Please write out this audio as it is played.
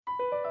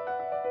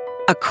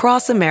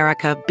Across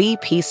America,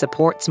 BP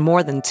supports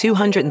more than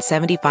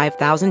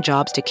 275,000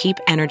 jobs to keep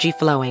energy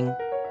flowing.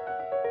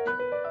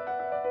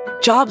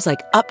 Jobs like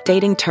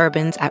updating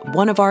turbines at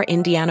one of our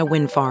Indiana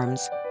wind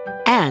farms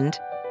and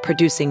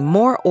producing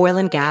more oil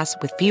and gas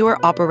with fewer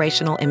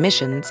operational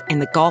emissions in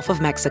the Gulf of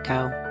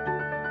Mexico.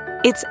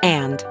 It's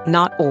and,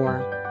 not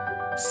or.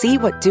 See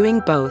what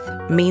doing both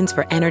means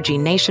for energy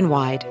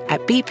nationwide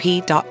at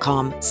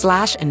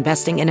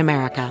bp.com/investing in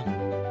America.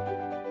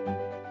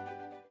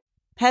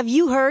 Have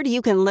you heard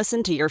you can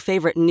listen to your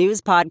favorite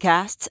news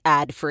podcasts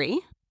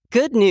ad-free?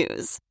 Good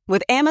news.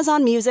 With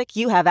Amazon Music,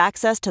 you have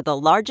access to the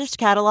largest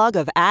catalog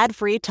of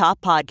ad-free top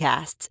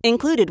podcasts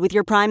included with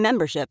your Prime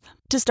membership.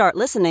 To start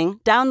listening,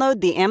 download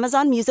the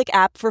Amazon Music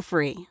app for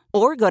free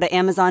or go to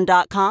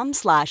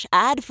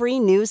amazon.com/ad-free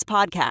news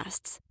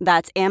podcasts.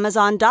 That's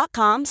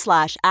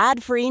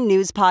amazon.com/ad-free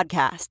news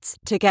podcasts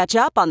to catch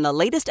up on the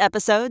latest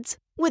episodes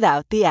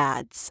without the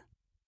ads.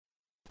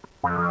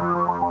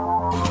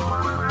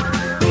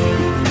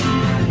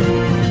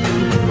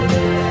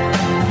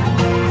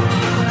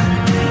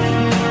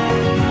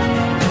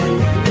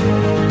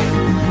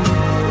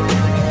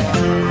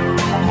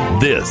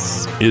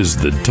 This is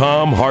the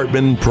Thom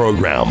Hartmann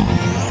Program.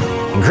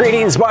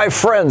 Greetings, my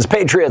friends,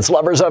 patriots,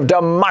 lovers of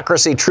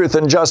democracy, truth,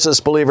 and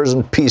justice, believers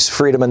in peace,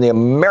 freedom, and the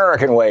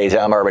American way.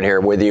 Thom Hartmann here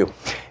with you.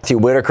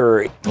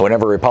 Whitaker,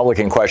 whenever a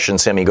Republican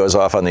questions him, he goes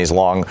off on these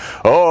long,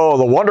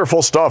 the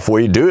wonderful stuff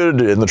we did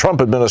in the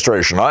Trump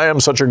administration. I am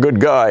such a good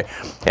guy.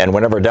 And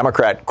whenever a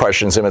Democrat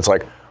questions him, it's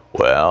like,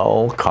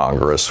 well,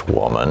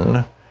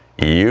 Congresswoman,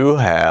 you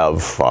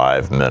have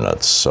 5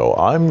 minutes, so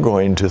I'm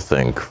going to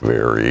think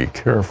very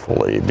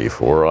carefully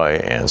before I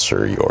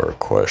answer your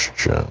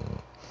question.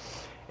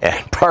 And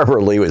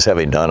Barbara Lee was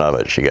having none of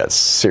it. She got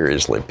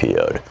seriously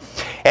PO'd.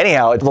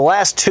 Anyhow, the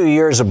last 2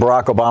 years of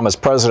Barack Obama's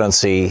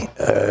presidency,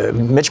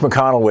 Mitch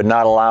McConnell would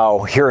not allow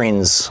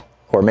hearings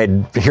or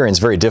made hearings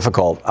very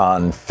difficult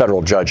on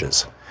federal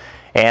judges.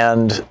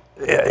 And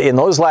in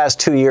those last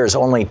 2 years,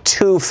 only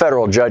 2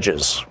 federal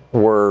judges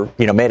were,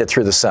 made it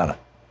through the Senate.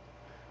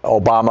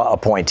 Obama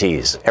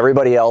appointees.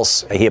 Everybody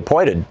else, he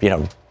appointed,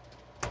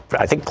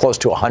 I think close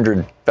to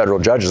 100 federal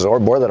judges or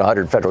more than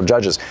 100 federal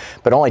judges,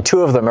 but only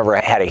 2 of them ever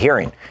had a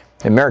hearing.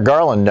 And Merrick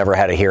Garland never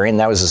had a hearing.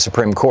 That was the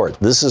Supreme Court.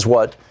 This is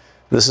what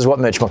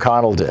Mitch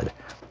McConnell did.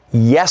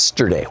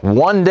 Yesterday,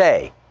 one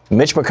day,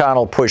 Mitch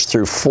McConnell pushed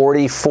through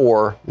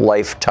 44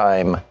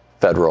 lifetime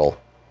federal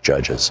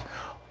judges,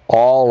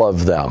 all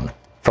of them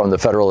from the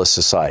Federalist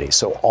Society.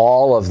 So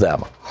all of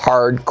them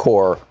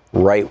hardcore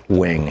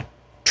right-wing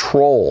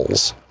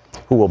trolls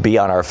who will be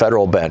on our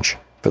federal bench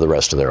for the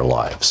rest of their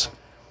lives.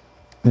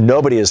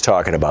 Nobody is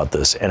talking about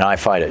this, and I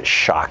find it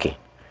shocking.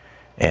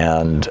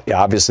 And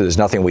obviously, there's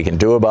nothing we can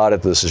do about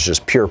it. This is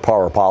just pure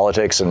power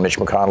politics, and Mitch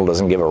McConnell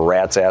doesn't give a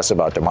rat's ass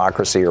about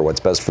democracy or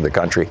what's best for the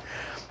country.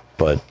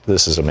 But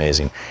this is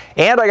amazing.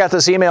 And I got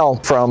this email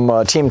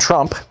from Team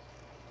Trump.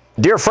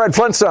 Dear Fred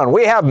Flintstone,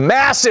 we have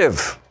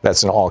massive,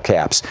 that's in all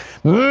caps,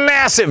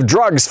 massive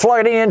drugs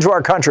flooding into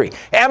our country.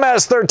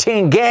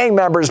 MS-13 gang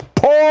members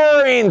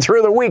pouring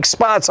through the weak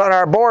spots on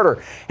our border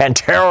and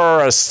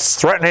terrorists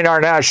threatening our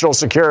national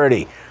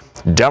security.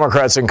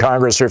 Democrats in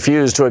Congress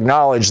refuse to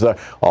acknowledge the,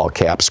 all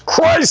caps,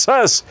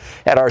 crisis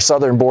at our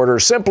southern border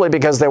simply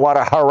because they want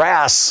to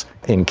harass,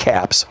 in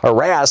caps,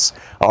 harass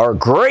our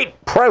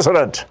great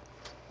president.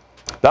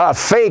 The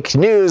fake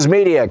news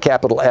media,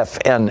 capital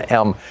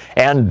FNM,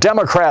 and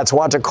Democrats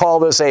want to call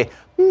this a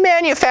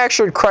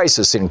manufactured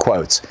crisis, in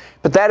quotes.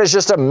 But that is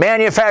just a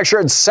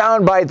manufactured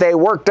soundbite they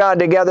worked on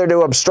together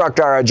to obstruct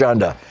our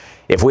agenda.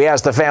 If we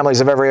asked the families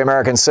of every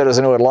American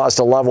citizen who had lost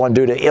a loved one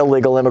due to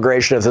illegal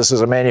immigration if this is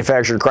a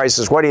manufactured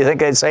crisis, what do you think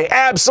they'd say?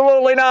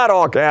 Absolutely not,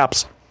 all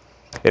caps.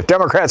 If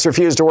Democrats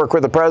refuse to work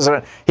with the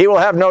president, he will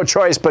have no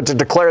choice but to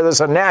declare this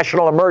a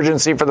national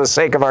emergency for the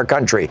sake of our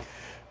country.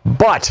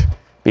 But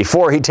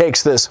before he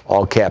takes this,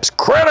 all caps,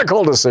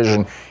 critical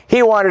decision,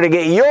 he wanted to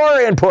get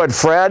your input,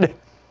 Fred.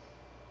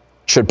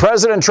 Should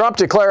President Trump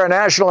declare a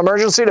national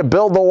emergency to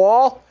build the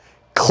wall?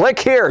 Click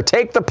here,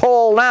 take the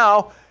poll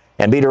now,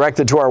 and be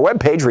directed to our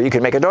webpage where you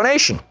can make a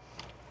donation.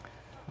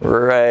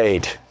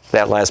 Right.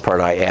 That last part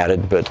I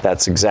added, but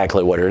that's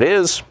exactly what it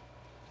is.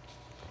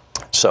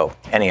 So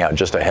anyhow,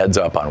 just a heads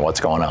up on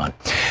what's going on.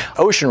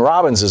 Ocean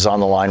Robbins is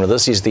on the line with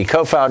us. He's the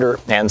co-founder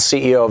and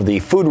CEO of the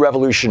Food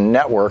Revolution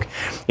Network.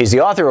 He's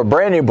the author of a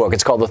brand new book.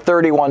 It's called The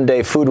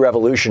 31-Day Food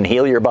Revolution,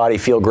 Heal Your Body,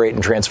 Feel Great,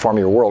 and Transform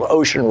Your World.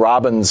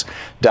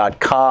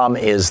 OceanRobbins.com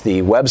is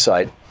the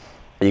website.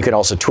 You can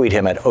also tweet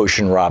him at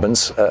Ocean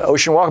Robbins.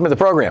 Ocean, welcome to the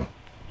program.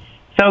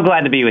 So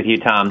glad to be with you,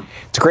 Tom.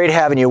 It's great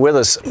having you with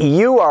us.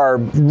 You are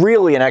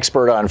really an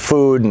expert on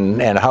food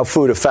and how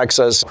food affects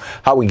us,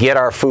 how we get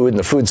our food and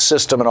the food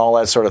system and all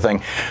that sort of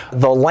thing.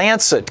 The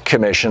Lancet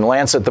Commission,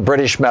 Lancet, the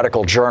British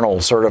medical journal,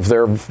 sort of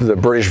the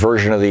British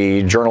version of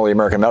the Journal of the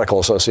American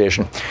Medical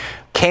Association,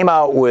 came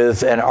out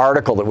with an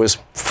article that was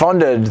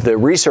funded, the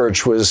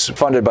research was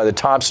funded by the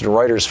Thomson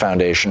Reuters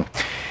Foundation.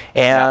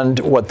 And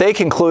what they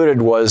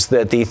concluded was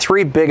that the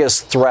 3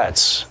 biggest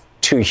threats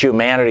to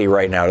humanity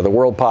right now, to the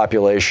world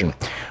population,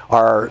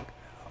 are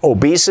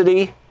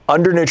obesity,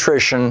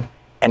 undernutrition,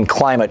 and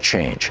climate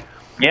change.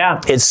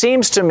 Yeah. It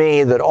seems to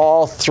me that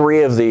all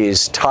three of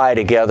these tie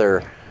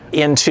together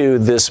into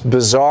this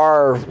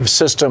bizarre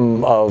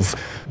system of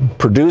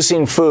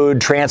producing food,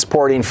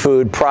 transporting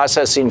food,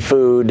 processing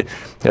food,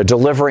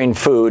 delivering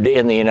food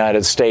in the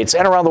United States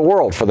and around the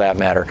world, for that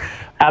matter.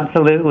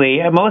 Absolutely.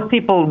 Most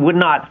people would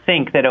not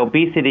think that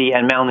obesity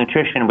and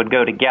malnutrition would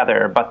go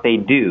together, but they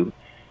do.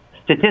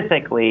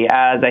 Statistically,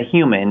 as a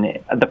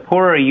human, the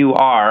poorer you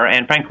are,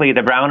 and frankly,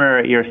 the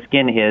browner your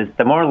skin is,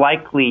 the more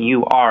likely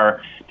you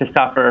are to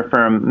suffer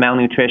from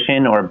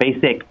malnutrition or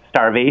basic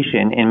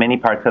starvation in many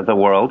parts of the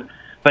world.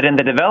 But in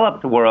the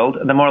developed world,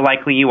 the more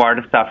likely you are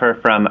to suffer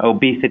from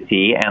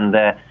obesity and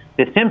the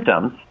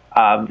symptoms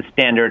of the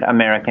standard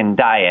American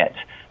diet,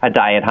 a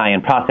diet high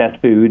in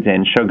processed foods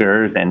and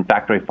sugars and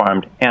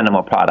factory-farmed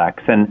animal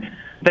products. And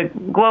the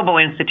Global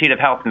Institute of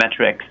Health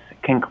Metrics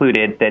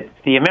concluded that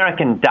the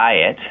American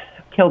diet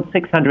killed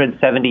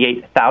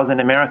 678,000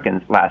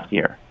 Americans last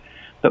year.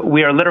 But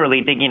we are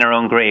literally digging our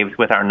own graves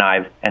with our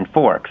knives and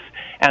forks.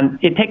 And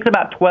it takes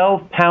about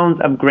 12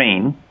 pounds of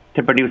grain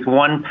to produce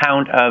 1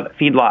 pound of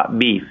feedlot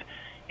beef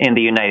in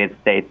the United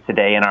States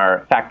today in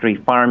our factory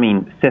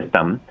farming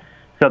system.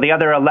 So the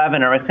other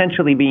 11 are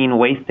essentially being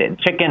wasted.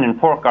 Chicken and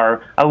pork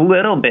are a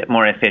little bit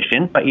more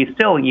efficient, but you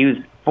still use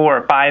 4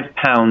 or 5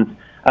 pounds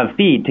of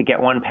feed to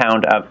get 1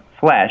 pound of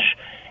flesh,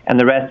 and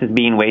the rest is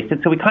being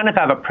wasted. So we kind of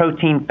have a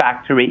protein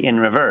factory in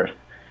reverse.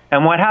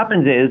 And what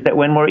happens is that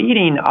when we're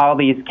eating all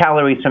these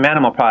calories from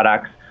animal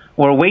products,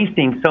 we're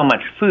wasting so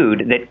much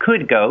food that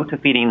could go to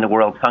feeding the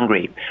world's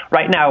hungry.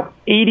 Right now,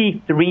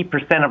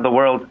 83% of the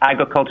world's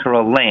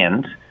agricultural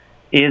land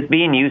is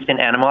being used in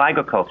animal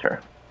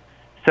agriculture.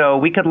 So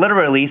we could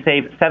literally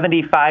save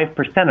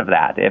 75% of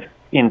that if,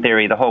 in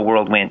theory, the whole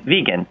world went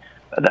vegan.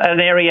 An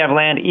area of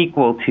land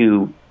equal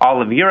to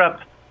all of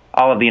Europe,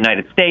 all of the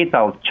United States,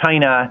 all of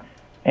China,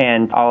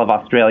 and all of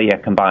Australia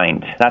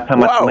combined. That's how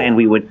much land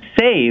we would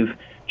save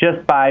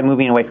just by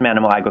moving away from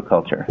animal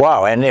agriculture.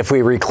 Wow, and if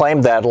we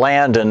reclaimed that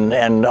land and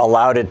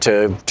allowed it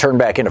to turn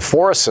back into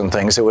forests and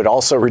things, it would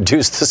also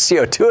reduce the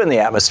CO2 in the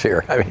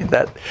atmosphere. I mean,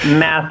 that...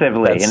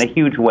 Massively, in a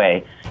huge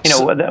way. You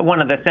know,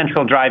 one of the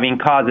central driving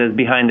causes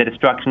behind the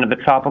destruction of the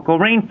tropical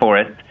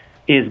rainforest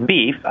is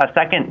beef. A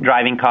second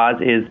driving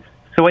cause is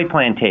soy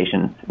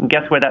plantations.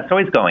 Guess where that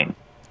soy's going?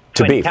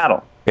 To beef.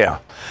 Cattle. Yeah.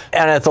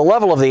 And at the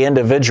level of the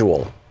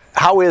individual,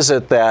 how is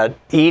it that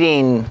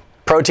eating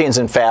proteins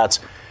and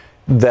fats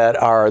that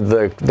are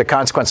the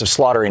consequence of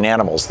slaughtering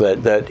animals,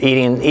 that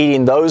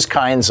eating those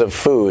kinds of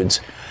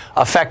foods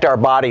affect our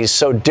bodies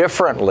so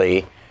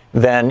differently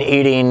than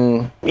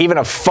eating even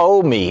a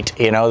faux meat,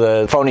 you know,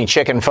 the phony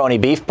chicken, phony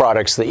beef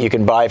products that you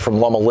can buy from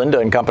Loma Linda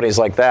and companies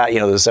like that, you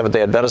know, the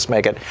Seventh-day Adventists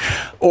make it,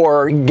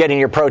 or getting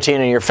your protein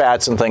and your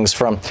fats and things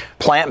from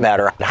plant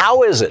matter.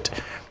 How is it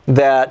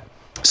that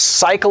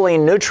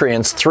cycling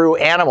nutrients through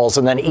animals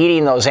and then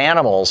eating those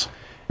animals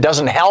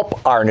doesn't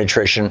help our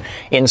nutrition,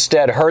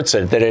 instead hurts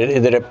it, that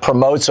it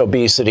promotes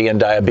obesity and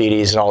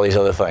diabetes and all these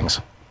other things?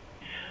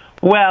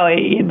 Well,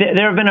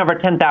 there have been over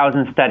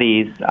 10,000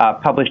 studies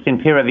published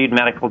in peer-reviewed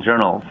medical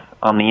journals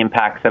on the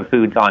impacts of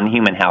foods on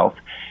human health.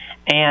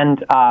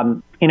 And,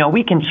 you know,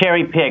 we can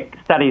cherry-pick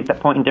studies that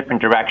point in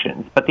different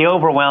directions, but the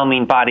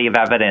overwhelming body of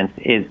evidence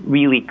is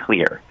really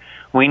clear.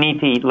 We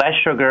need to eat less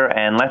sugar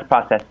and less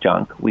processed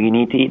junk. We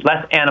need to eat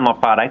less animal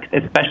products,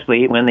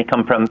 especially when they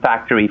come from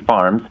factory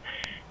farms.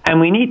 And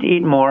we need to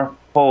eat more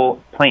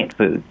whole plant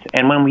foods.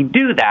 And when we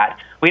do that,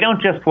 we don't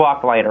just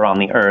walk lighter on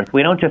the earth.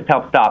 We don't just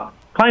help stop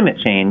climate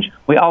change.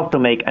 We also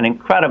make an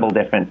incredible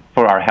difference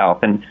for our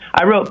health. And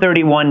I wrote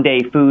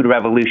 31-Day Food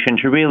Revolution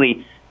to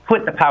really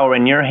put the power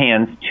in your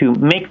hands to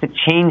make the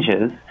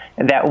changes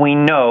that we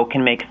know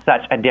can make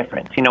such a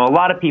difference. You know, a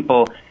lot of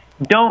people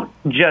don't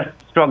just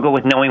struggle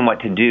with knowing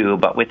what to do,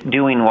 but with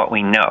doing what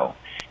we know.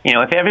 You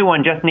know, if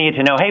everyone just needed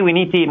to know, hey, we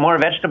need to eat more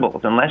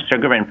vegetables and less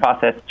sugar and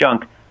processed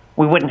junk,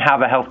 we wouldn't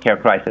have a healthcare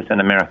crisis in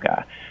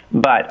America.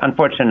 But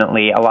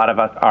unfortunately, a lot of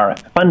us are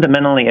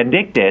fundamentally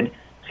addicted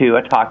to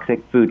a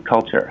toxic food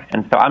culture.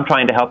 And so I'm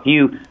trying to help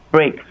you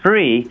break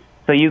free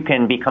so you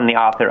can become the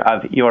author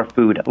of your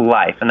food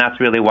life. And that's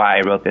really why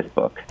I wrote this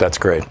book. That's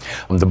great.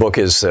 The book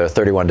is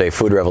 31-Day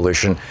Food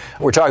Revolution.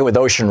 We're talking with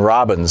Ocean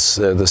Robbins,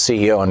 the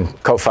CEO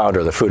and co-founder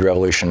of the Food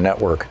Revolution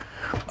Network.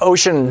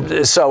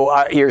 Ocean,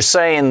 so you're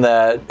saying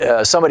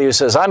that somebody who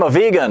says, I'm a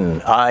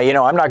vegan, you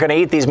know, I'm not going to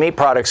eat these meat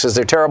products because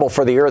they're terrible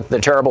for the earth, they're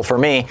terrible for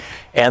me,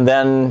 and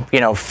then,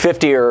 you know,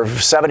 50 or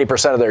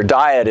 70% of their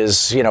diet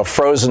is, you know,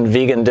 frozen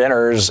vegan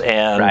dinners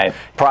and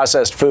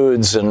processed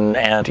foods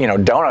and, you know,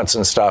 donuts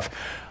and stuff.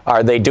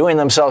 Are they doing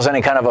themselves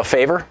any kind of a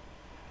favor?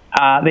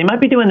 They might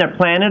be doing their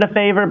planet a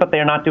favor, but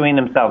they're not doing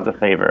themselves a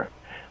favor.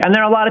 And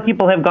there are a lot of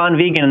people who have gone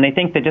vegan, and they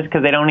think that just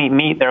because they don't eat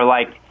meat, they're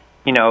like,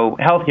 you know,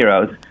 health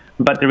heroes.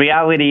 But the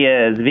reality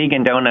is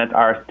vegan donuts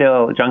are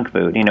still junk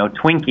food. You know,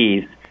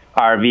 Twinkies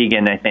are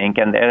vegan, I think,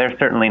 and they're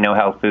certainly no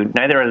health food.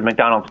 Neither is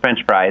McDonald's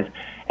French fries.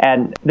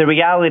 And the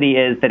reality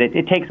is that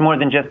it takes more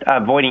than just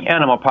avoiding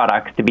animal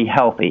products to be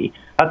healthy.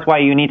 That's why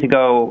you need to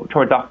go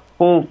towards a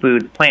whole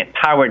foods,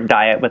 plant-powered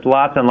diet with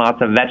lots and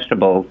lots of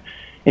vegetables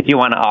if you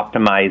want to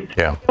optimize.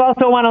 Yeah. You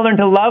also want to learn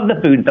to love the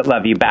foods that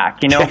love you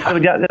back, So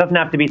it doesn't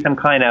have to be some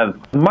kind of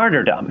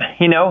martyrdom,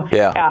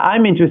 Yeah.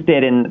 I'm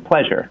interested in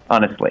pleasure,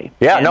 honestly.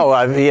 Yeah,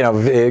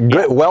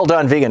 good,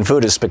 well-done vegan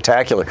food is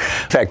spectacular. In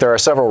fact, there are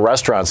several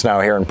restaurants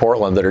now here in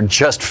Portland that are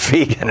just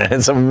vegan, and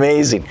it's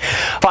amazing.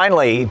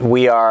 Finally,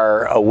 we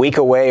are a week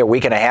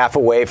and a half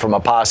away from a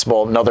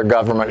possible another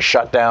government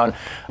shutdown.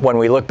 When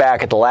we look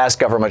back at the last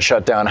government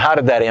shutdown, how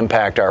did that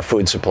impact our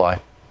food supply?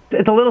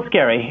 It's a little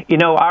scary.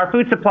 Our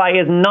food supply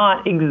is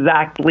not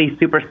exactly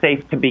super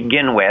safe to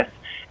begin with.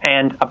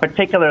 And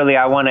particularly,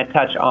 I want to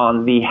touch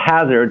on the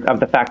hazards of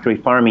the factory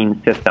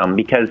farming system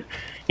because,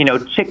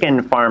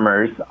 chicken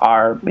farmers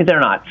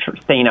they're not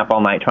staying up all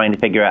night trying to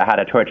figure out how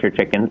to torture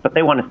chickens, but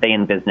they want to stay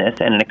in business.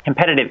 And in a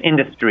competitive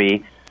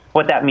industry,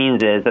 what that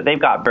means is that they've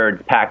got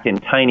birds packed in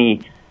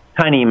tiny,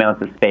 tiny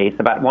amounts of space,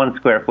 about 1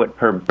 square foot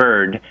per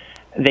bird.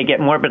 They get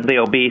morbidly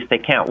obese. They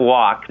can't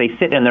walk. They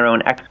sit in their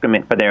own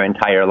excrement for their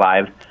entire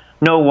lives.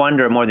 No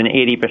wonder more than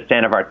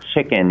 80% of our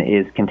chicken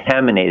is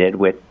contaminated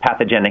with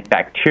pathogenic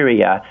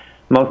bacteria,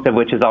 most of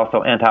which is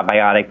also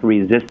antibiotic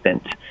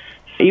resistant.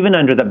 Even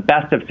under the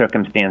best of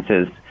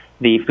circumstances,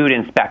 the food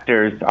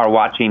inspectors are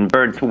watching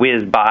birds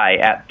whiz by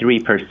at 3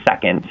 per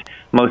second.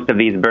 Most of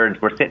these birds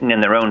were sitting in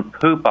their own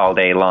poop all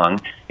day long.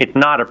 It's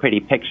not a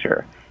pretty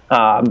picture.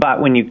 But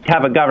when you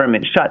have a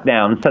government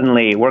shutdown,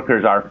 suddenly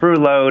workers are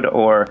furloughed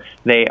or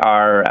they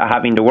are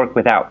having to work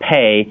without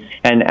pay.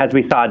 And as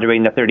we saw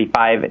during the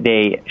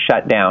 35-day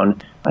shutdown,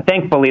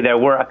 thankfully there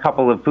were a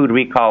couple of food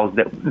recalls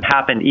that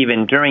happened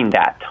even during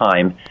that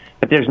time.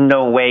 But there's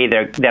no way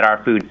that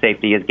our food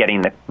safety is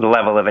getting the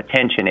level of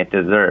attention it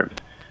deserves.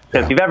 So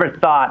if you've ever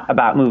thought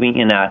about moving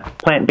in a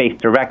plant-based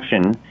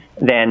direction,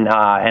 then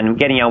and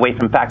getting away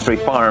from factory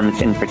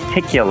farms in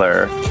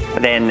particular,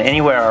 then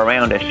anywhere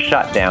around a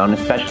shutdown,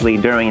 especially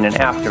during and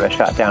after a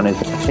shutdown,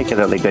 is a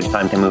particularly good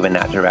time to move in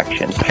that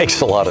direction. Makes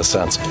a lot of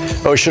sense.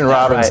 Ocean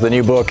Robbins, the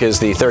new book is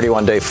The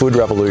 31-Day Food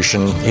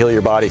Revolution. Heal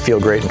your body,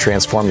 feel great, and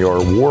transform your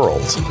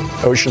world.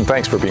 Ocean,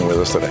 thanks for being with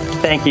us today.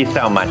 Thank you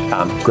so much,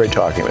 Tom. Great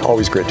talking with you.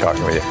 Always great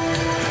talking with you.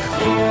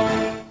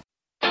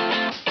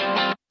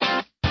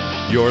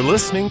 You're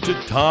listening to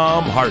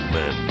Thom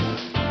Hartmann.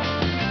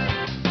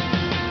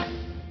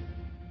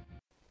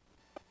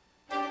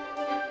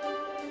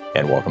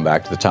 And welcome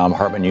back to the Thom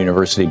Hartmann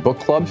University Book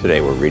Club. Today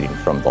we're reading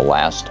from The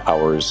Last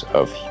Hours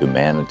of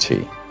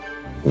Humanity,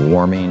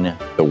 Warming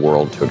the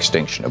World to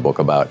Extinction, a book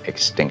about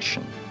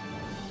extinction.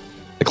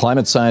 The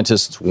climate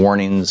scientists'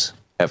 warnings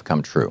have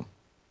come true.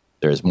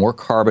 There is more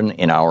carbon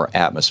in our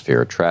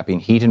atmosphere,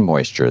 trapping heat and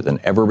moisture than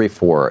ever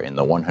before in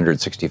the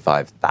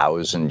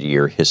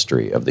 165,000-year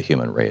history of the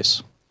human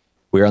race.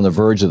 We are on the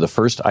verge of the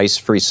first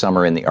ice-free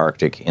summer in the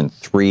Arctic in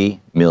 3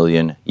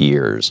 million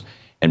years.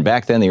 And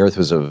back then, the Earth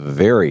was a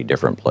very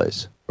different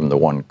place from the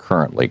one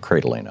currently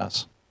cradling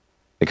us.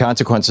 The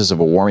consequences of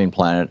a warming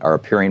planet are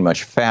appearing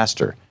much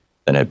faster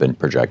than had been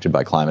projected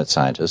by climate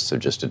scientists of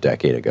just a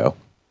decade ago.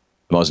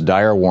 The most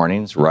dire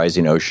warnings,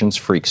 rising oceans,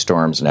 freak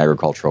storms, and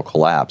agricultural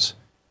collapse,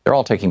 they're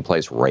all taking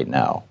place right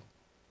now.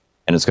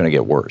 And it's going to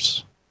get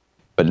worse.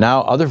 But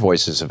now other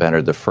voices have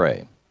entered the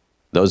fray.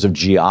 Those of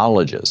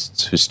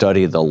geologists who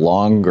study the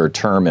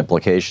longer-term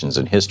implications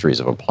and histories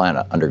of a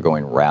planet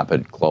undergoing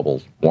rapid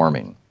global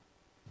warming.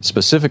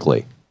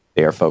 Specifically,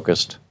 they are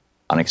focused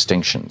on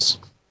extinctions.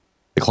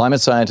 The climate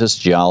scientists,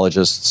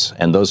 geologists,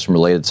 and those from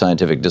related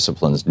scientific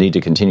disciplines need to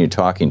continue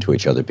talking to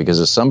each other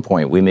because at some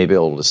point we may be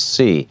able to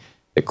see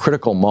the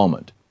critical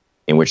moment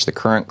in which the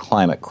current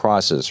climate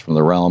crosses from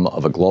the realm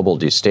of a global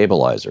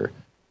destabilizer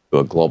to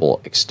a global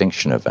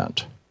extinction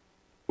event.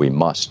 We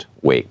must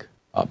wake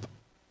up.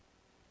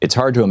 It's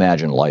hard to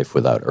imagine life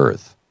without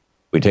Earth.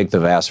 We take the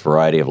vast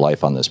variety of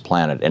life on this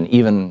planet and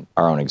even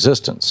our own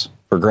existence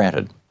for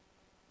granted.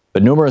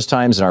 But numerous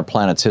times in our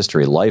planet's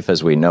history, life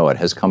as we know it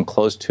has come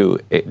close to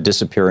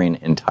disappearing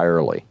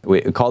entirely.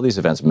 We call these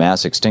events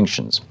mass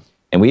extinctions,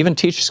 and we even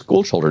teach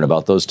school children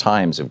about those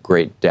times of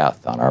great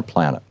death on our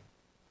planet.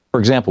 For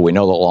example, we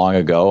know that long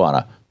ago, on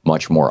a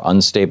much more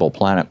unstable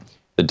planet,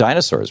 the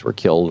dinosaurs were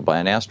killed by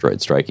an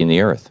asteroid striking the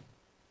Earth.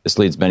 This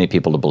leads many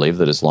people to believe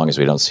that as long as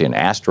we don't see an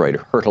asteroid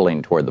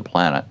hurtling toward the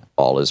planet,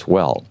 all is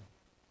well.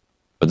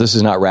 But this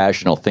is not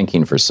rational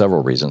thinking for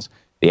several reasons.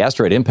 The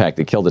asteroid impact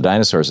that killed the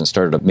dinosaurs and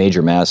started a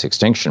major mass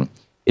extinction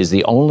is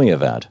the only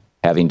event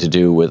having to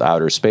do with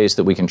outer space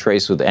that we can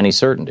trace with any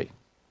certainty.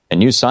 And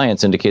new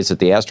science indicates that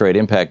the asteroid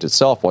impact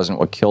itself wasn't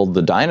what killed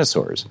the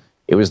dinosaurs.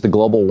 It was the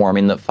global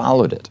warming that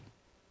followed it.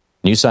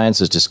 New science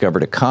has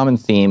discovered a common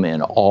theme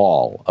in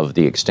all of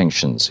the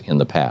extinctions in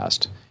the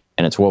past,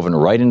 and it's woven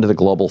right into the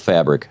global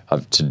fabric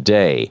of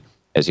today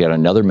as yet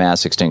another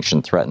mass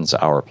extinction threatens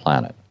our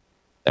planet.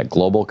 That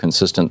global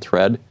consistent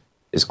thread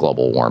is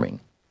global warming.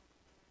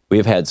 We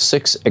have had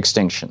 6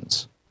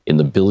 extinctions in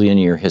the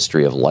billion-year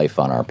history of life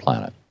on our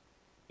planet.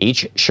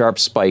 Each sharp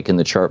spike in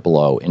the chart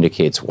below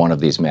indicates one of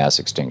these mass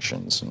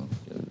extinctions. And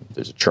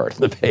there's a chart on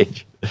the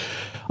page.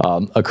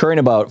 Occurring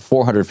about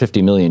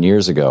 450 million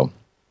years ago,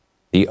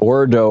 The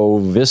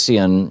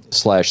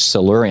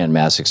Ordovician/Silurian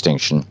mass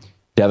extinction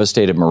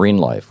devastated marine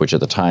life, which at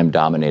the time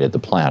dominated the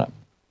planet.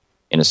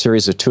 In a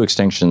series of two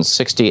extinctions,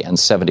 60 and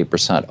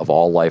 70% of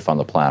all life on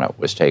the planet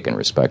was taken,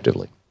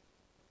 respectively.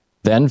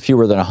 Then,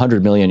 fewer than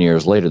 100 million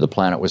years later, the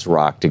planet was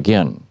rocked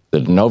again. The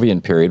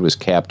Denovian period was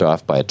capped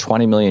off by a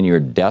 20 million year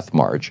death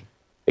march.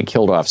 It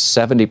killed off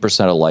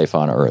 70% of life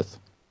on Earth.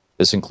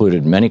 This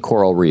included many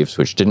coral reefs,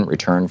 which didn't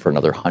return for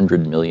another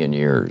 100 million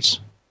years.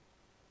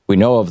 We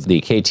know of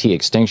the KT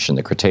extinction,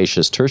 the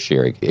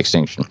Cretaceous-Tertiary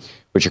extinction,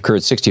 which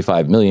occurred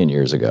 65 million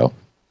years ago,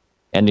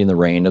 ending the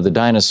reign of the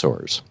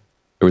dinosaurs.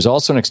 There was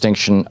also an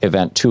extinction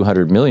event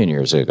 200 million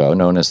years ago,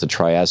 known as the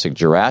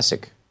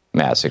Triassic-Jurassic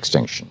mass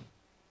extinction.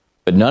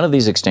 But none of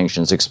these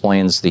extinctions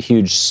explains the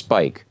huge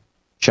spike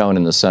shown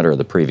in the center of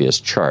the previous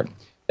chart.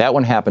 That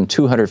one happened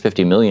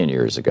 250 million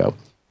years ago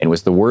and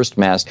was the worst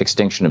mass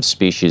extinction of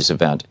species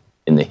event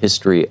in the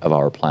history of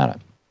our planet.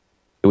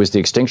 It was the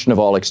extinction of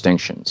all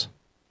extinctions.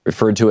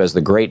 Referred to as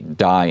the Great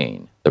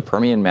Dying, the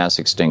Permian mass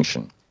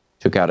extinction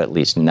took out at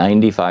least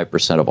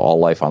 95% of all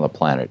life on the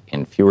planet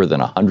in fewer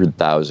than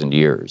 100,000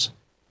 years,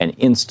 an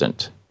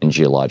instant in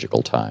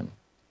geological time.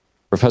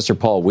 Professor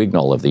Paul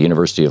Wignall of the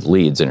University of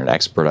Leeds, and an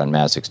expert on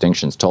mass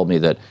extinctions, told me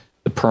that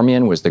the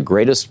Permian was the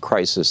greatest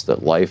crisis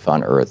that life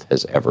on Earth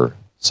has ever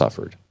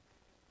suffered.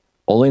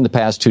 Only in the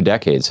past 2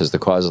 decades has the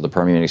cause of the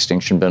Permian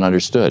extinction been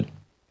understood.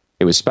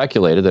 It was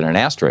speculated that an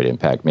asteroid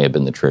impact may have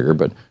been the trigger,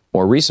 but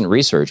more recent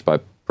research by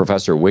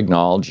Professor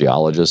Wignall,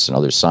 geologists, and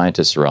other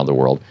scientists around the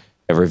world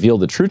have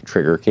revealed the true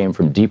trigger came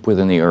from deep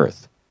within the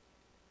Earth.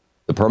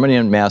 The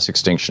Permian mass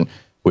extinction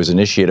was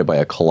initiated by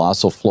a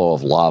colossal flow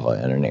of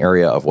lava in an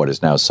area of what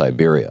is now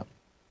Siberia.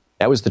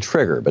 That was the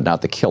trigger, but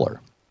not the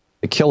killer.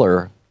 The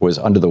killer was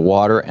under the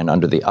water and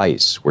under the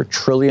ice, where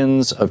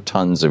trillions of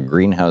tons of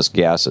greenhouse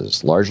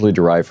gases, largely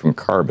derived from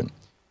carbon,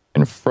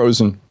 and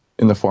frozen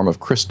in the form of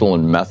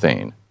crystalline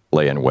methane,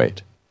 lay in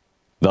wait.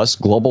 Thus,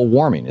 global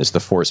warming is the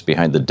force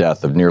behind the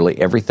death of nearly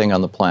everything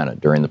on the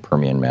planet during the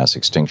Permian mass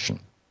extinction.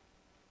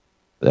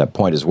 That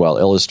point is well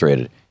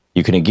illustrated.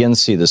 You can again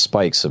see the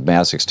spikes of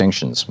mass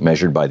extinctions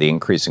measured by the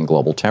increase in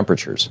global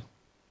temperatures,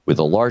 with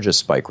the largest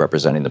spike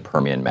representing the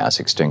Permian mass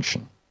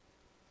extinction.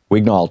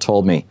 Wignall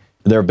told me,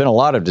 there have been a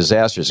lot of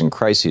disasters and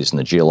crises in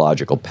the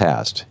geological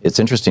past. It's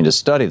interesting to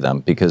study them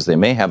because they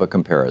may have a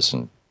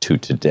comparison to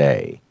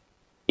today.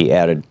 He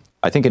added,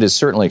 I think it is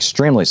certainly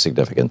extremely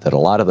significant that a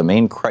lot of the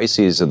main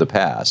crises of the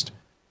past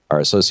are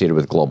associated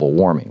with global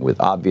warming, with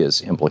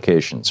obvious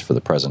implications for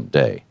the present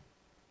day.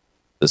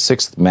 The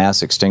sixth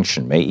mass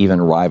extinction may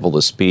even rival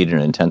the speed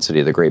and intensity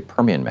of the Great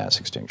Permian mass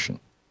extinction,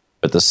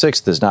 but the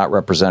sixth is not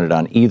represented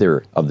on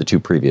either of the two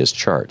previous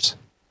charts.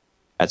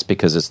 That's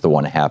because it's the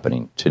one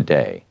happening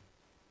today,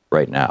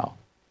 right now,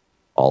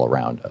 all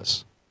around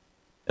us.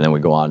 And then we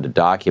go on to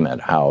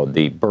document how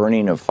the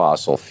burning of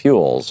fossil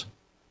fuels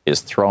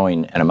is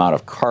throwing an amount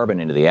of carbon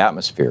into the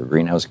atmosphere,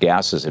 greenhouse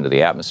gases into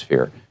the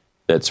atmosphere,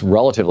 that's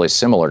relatively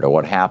similar to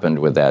what happened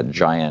with that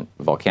giant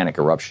volcanic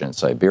eruption in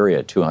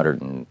Siberia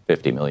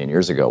 250 million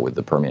years ago with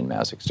the Permian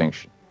mass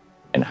extinction,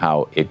 and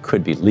how it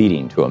could be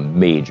leading to a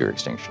major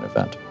extinction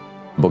event.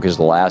 The book is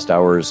The Last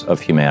Hours of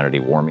Humanity,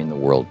 Warming the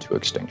World to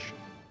Extinction.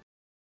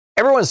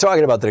 Everyone's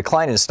talking about the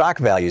decline in stock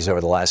values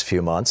over the last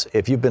few months.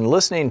 If you've been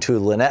listening to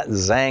Lynette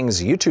Zhang's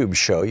YouTube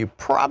show, you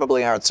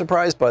probably aren't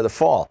surprised by the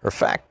fall. Her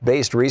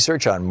fact-based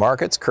research on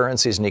markets,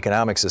 currencies, and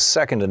economics is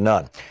second to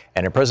none,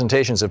 and her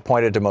presentations have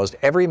pointed to most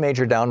every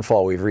major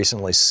downfall we've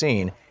recently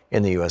seen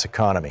in the U.S.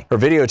 economy. Her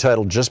video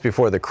titled Just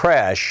Before the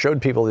Crash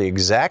showed people the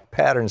exact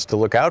patterns to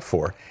look out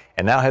for,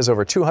 and now has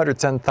over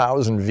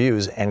 210,000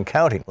 views and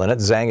counting. Lynette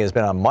Zhang has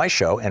been on my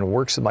show and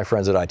works with my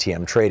friends at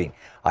ITM Trading.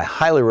 I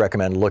highly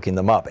recommend looking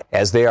them up,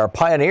 as they are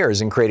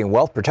pioneers in creating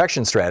wealth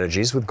protection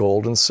strategies with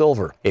gold and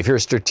silver. If you're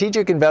a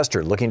strategic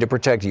investor looking to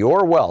protect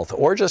your wealth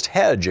or just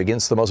hedge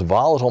against the most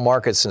volatile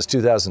market since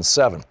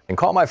 2007, then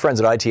call my friends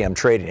at ITM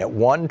Trading at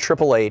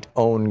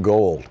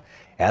 1-888-OWN-GOLD.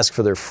 Ask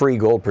for their free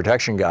gold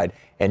protection guide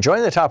and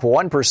join the top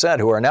 1%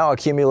 who are now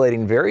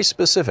accumulating very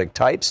specific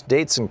types,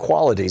 dates, and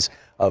qualities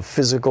of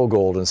physical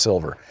gold and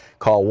silver.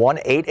 Call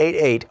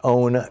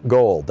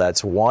 1-888-OWN-GOLD.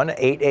 That's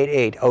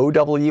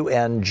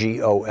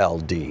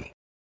 1-888-OWN-GOLD.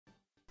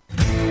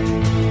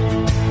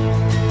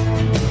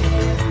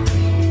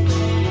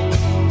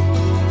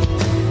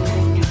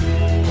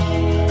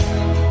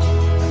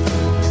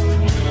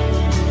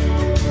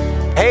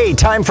 Hey,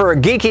 time for a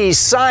geeky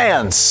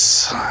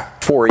science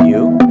for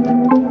you.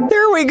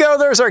 There we go.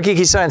 There's our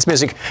geeky science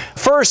music.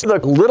 First, the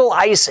Little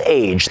Ice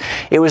Age.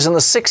 It was in the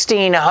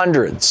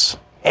 1600s.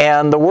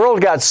 And the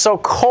world got so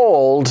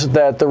cold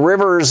that the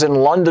rivers in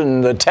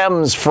London, the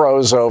Thames,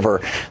 froze over,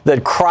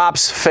 that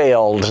crops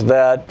failed,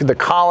 that the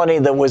colony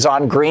that was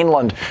on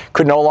Greenland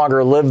could no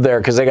longer live there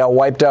because they got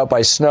wiped out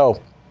by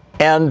snow.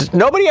 And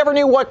nobody ever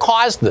knew what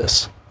caused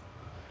this,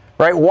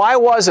 right? Why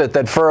was it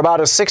that for about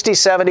a 60,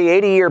 70,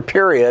 80-year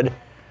period,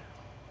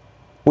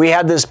 we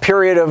had this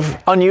period of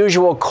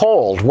unusual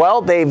cold?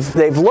 Well, they've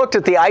looked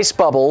at the ice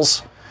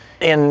bubbles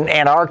in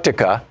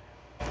Antarctica,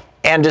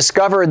 and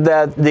discovered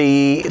that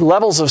the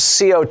levels of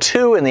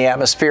CO2 in the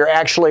atmosphere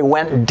actually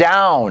went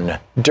down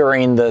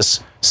during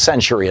this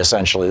century,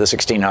 essentially, the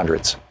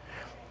 1600s.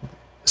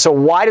 So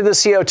why did the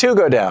CO2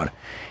 go down?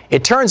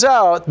 It turns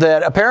out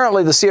that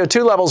apparently the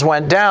CO2 levels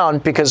went down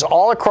because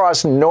all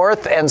across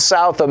North and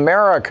South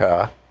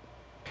America,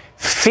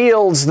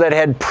 fields that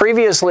had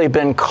previously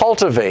been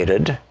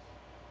cultivated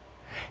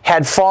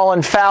had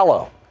fallen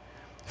fallow.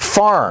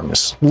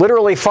 Farms,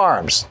 literally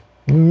farms,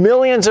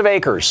 millions of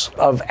acres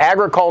of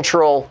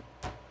agricultural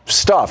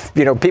stuff,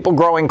 people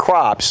growing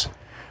crops,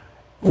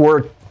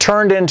 were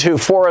turned into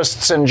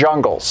forests and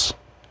jungles.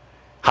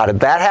 How did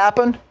that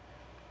happen?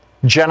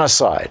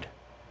 Genocide.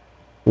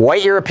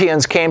 White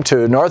Europeans came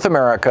to North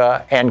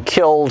America and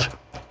killed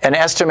an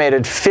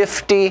estimated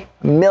 50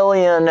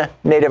 million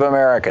Native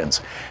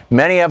Americans,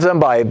 many of them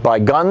by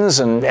guns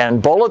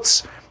and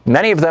bullets,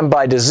 many of them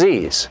by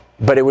disease.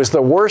 But it was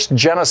the worst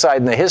genocide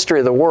in the history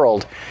of the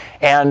world.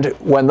 And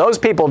when those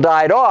people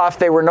died off,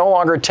 they were no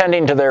longer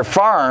tending to their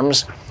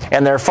farms,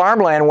 and their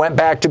farmland went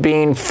back to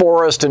being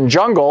forest and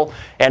jungle,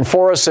 and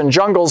forests and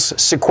jungles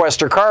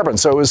sequester carbon.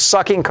 So it was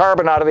sucking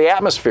carbon out of the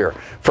atmosphere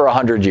for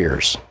 100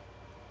 years.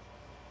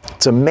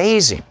 It's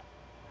amazing.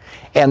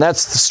 And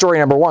that's story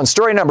number one.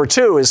 Story number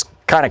two is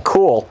kind of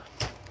cool.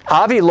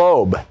 Avi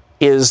Loeb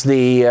is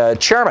the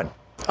chairman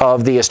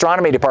of the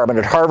astronomy department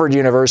at Harvard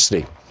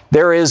University.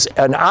 There is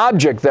an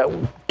object that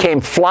came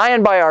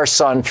flying by our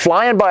sun,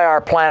 flying by our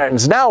planet, and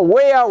is now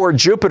way out where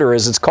Jupiter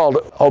is. It's called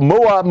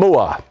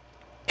Oumuamua.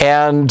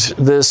 And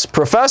this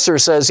professor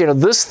says,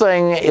 this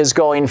thing is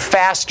going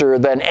faster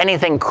than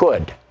anything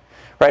could.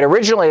 Right?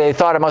 Originally, they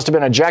thought it must have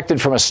been ejected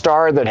from a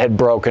star that had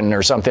broken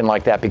or something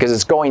like that because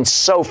it's going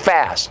so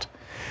fast.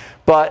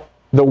 But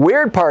the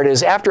weird part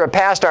is after it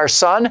passed our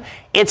sun,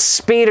 it's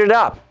speeded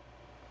up.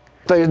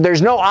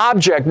 There's no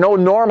object, no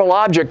normal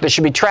object that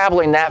should be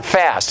traveling that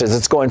fast as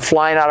it's going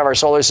flying out of our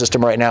solar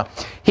system right now.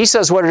 He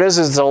says what it is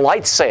it's a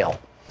light sail.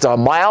 It's a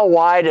mile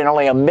wide and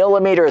only a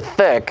millimeter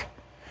thick,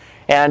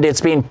 and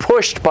it's being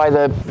pushed by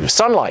the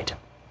sunlight.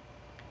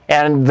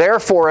 And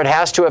therefore, it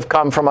has to have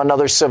come from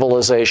another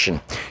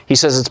civilization. He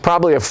says it's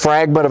probably a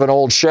fragment of an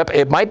old ship.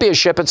 It might be a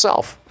ship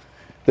itself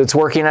that's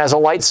working as a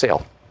light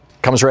sail.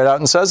 Comes right out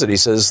and says it. He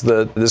says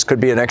that this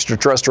could be an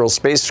extraterrestrial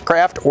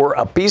spacecraft or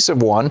a piece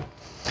of one.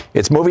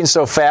 It's moving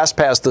so fast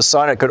past the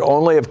sun, it could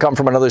only have come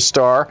from another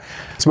star.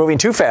 It's moving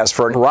too fast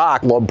for a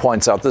rock, Loeb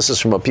points out. This is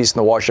from a piece in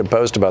the Washington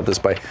Post about this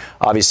by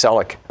Avi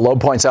Selleck. Loeb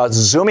points out,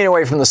 zooming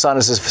away from the sun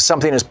as if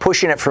something is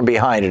pushing it from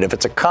behind it. If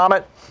it's a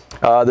comet,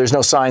 there's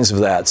no signs of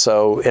that.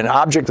 So an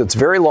object that's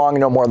very long,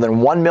 no more than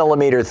 1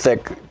 millimeter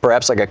thick,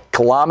 perhaps like a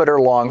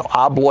kilometer-long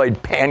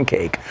obloid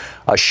pancake,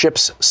 a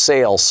ship's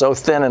sail so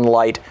thin and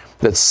light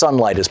that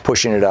sunlight is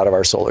pushing it out of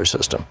our solar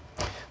system.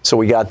 So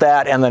we got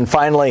that. And then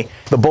finally,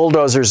 the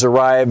bulldozers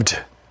arrived,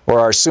 or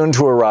are soon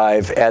to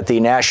arrive, at the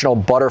National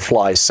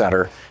Butterfly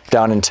Center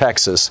down in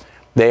Texas.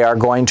 They are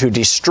going to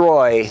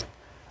destroy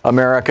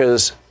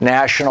America's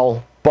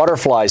National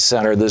Butterfly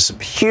Center, this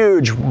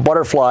huge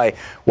butterfly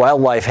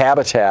wildlife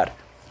habitat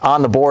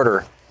on the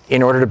border,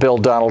 in order to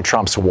build Donald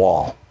Trump's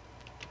wall.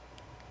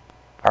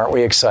 Aren't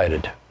we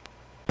excited?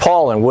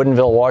 Paul in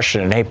Woodinville,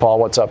 Washington. Hey, Paul,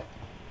 what's up?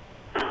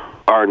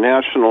 Our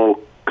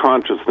national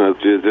consciousness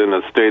is in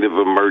a state of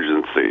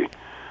emergency.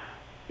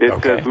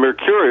 It's as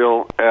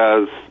mercurial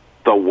as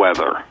the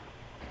weather.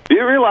 Do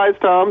you realize,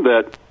 Tom,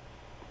 that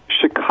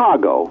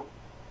Chicago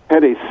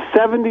had a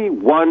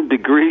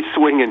 71-degree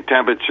swing in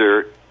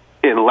temperature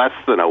in less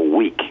than a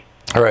week?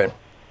 All right.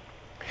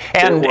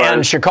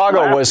 And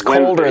Chicago was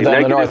colder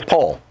than the North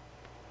Pole.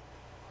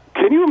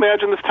 Can you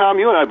imagine this, Tom?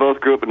 You and I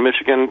both grew up in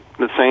Michigan at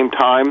the same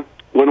time.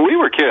 When we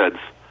were kids,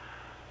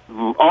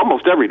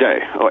 almost every day,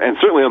 and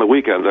certainly on the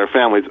weekends, our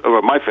families,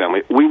 or my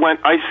family, we went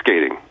ice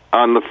skating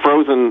on the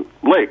frozen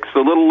lakes,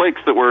 the little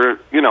lakes that were,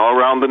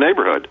 around the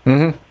neighborhood.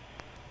 Mm-hmm.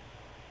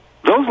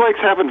 Those lakes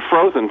haven't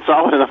frozen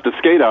solid enough to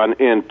skate on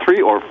in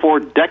 3 or 4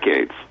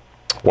 decades.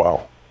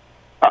 Wow.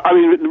 I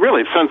mean,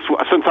 really, since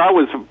I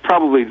was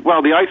probably,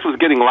 the ice was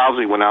getting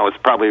lousy when I was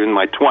probably in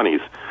my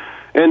 20s.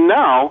 And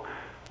now,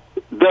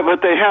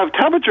 but they have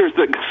temperatures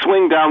that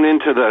swing down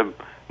into the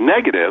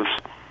negatives,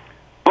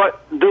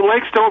 but the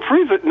lakes don't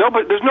freeze it. No,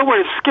 but there's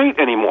nowhere to skate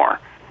anymore.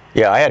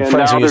 Yeah, I had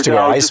friends who used to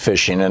go ice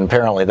fishing, and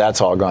apparently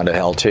that's all gone to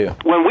hell, too.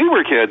 When we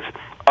were kids,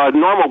 a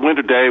normal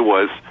winter day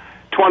was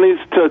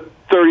 20s to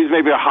 30s,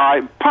 maybe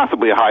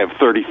possibly a high of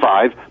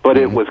 35, but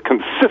it was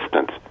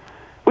consistent.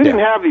 We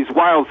didn't have these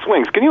wild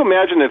swings. Can you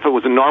imagine if it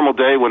was a normal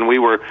day when we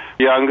were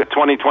young,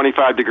 20,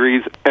 25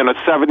 degrees, and a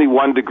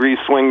 71-degree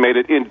swing made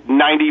it in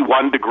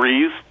 91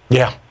 degrees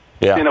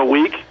in a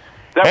week?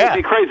 That would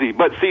be crazy.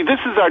 But see, this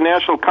is our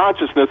national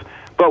consciousness,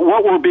 but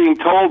what we're being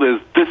told is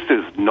this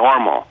is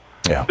normal.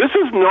 Yeah. This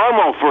is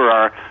normal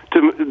for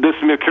this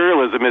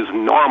mercurialism is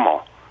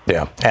normal.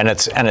 Yeah, and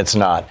it's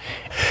not.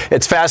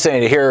 It's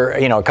fascinating to hear,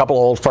 a couple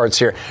of old farts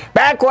here.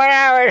 Back when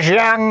I was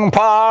young,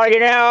 Paul,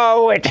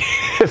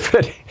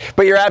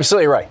 but you're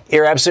absolutely right.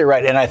 You're absolutely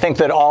right. And I think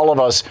that all of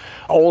us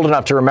old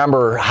enough to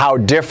remember how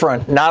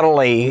different not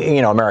only,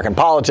 American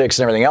politics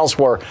and everything else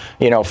were,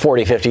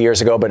 40, 50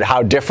 years ago, but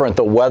how different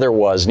the weather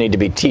was. Need to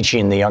be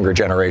teaching the younger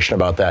generation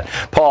about that.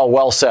 Paul,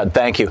 well said.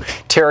 Thank you.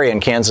 Terry in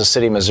Kansas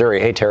City, Missouri.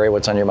 Hey, Terry,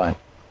 what's on your mind?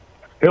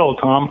 Hello,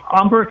 Tom.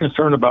 I'm very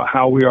concerned about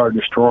how we are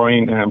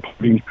destroying and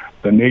putting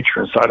the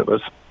nature inside of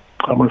us.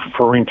 I'm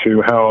referring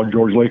to how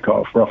George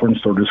Lakoff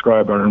referenced or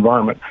described our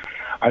environment.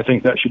 I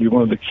think that should be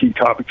one of the key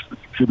topics that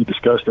should be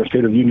discussed in our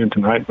State of the Union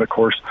tonight. But, of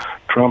course,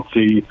 Trump,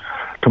 the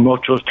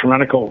tumultuous,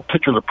 tyrannical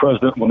titular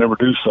president, will never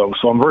do so.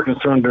 So I'm very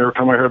concerned every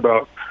time I hear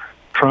about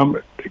Trump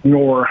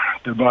ignore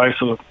the advice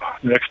of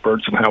the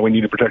experts on how we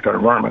need to protect our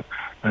environment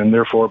and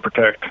therefore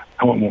protect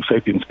Homo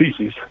sapien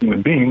species,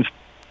 human beings.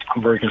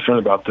 I'm very concerned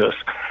about this.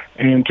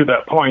 And to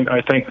that point,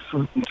 I think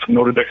some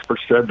noted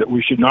experts said that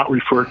we should not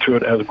refer to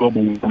it as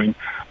global warming.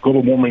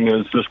 Global warming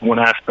is just one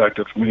aspect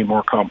of many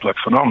more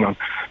complex phenomenon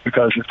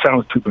because it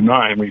sounds too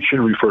benign. We should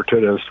refer to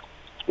it as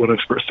what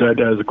experts said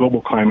as a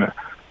global climate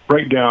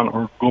breakdown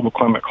or global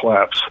climate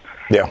collapse.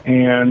 Yeah.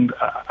 And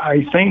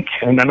I think,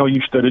 and I know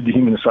you've studied the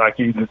human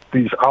psyche, that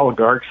these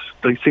oligarchs,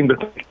 they seem to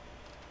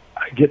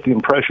get the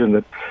impression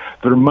that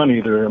their money,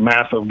 their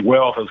massive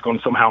wealth is going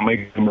to somehow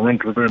make them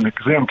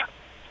exempt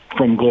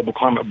from global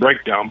climate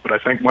breakdown. But I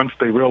think once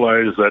they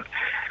realize that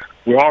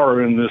we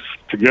are in this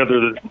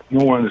together, that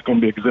no one is going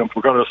to be exempt,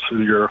 regardless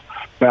of your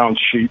balance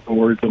sheet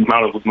or the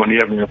amount of money you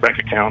have in your bank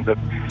account, that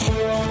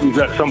we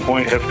at some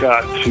point have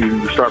got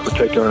to start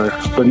protecting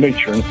the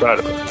nature inside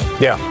of us.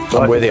 Yeah,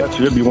 so I'm with you. That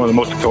should be one of the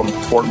most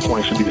important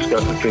points to be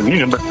discussed in the State of the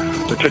Union, but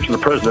the titular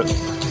president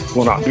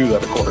will not do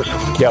that, of course.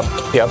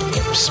 Yep.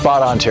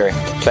 Spot on, Terry.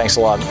 Thanks a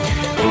lot.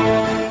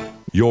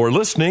 You're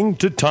listening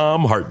to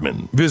Thom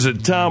Hartmann. Visit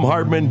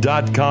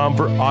thomhartmann.com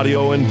for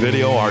audio and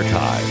video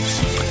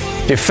archives.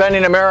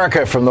 Defending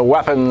America from the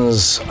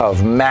weapons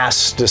of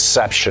mass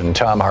deception.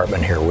 Thom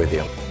Hartmann here with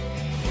you.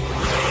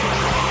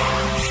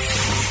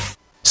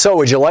 So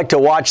would you like to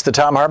watch the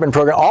Thom Hartmann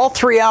program? All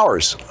 3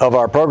 hours of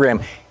our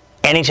program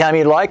anytime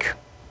you'd like?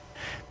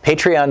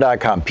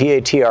 Patreon.com,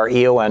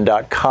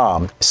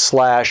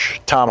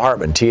 patreon.com/Thom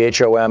Hartmann,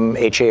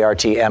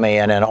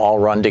 THOMHARTMANN, all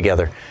run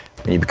together.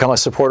 When you become a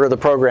supporter of the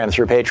program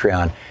through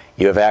Patreon,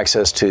 you have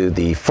access to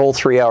the full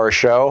 3-hour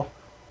show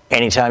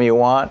anytime you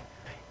want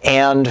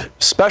and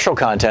special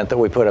content that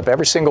we put up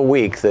every single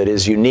week that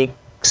is unique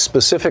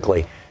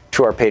specifically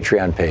to our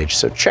Patreon page.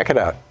 So check it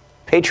out.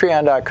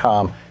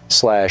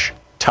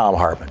 Patreon.com/Thom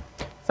Hartmann.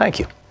 Thank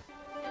you.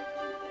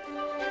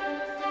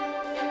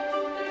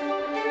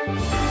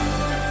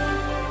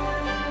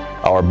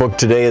 Our book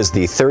today is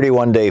The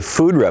 31-Day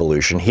Food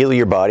Revolution, Heal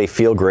Your Body,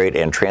 Feel Great,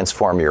 and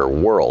Transform Your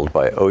World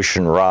by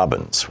Ocean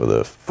Robbins, with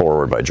a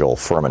foreword by Joel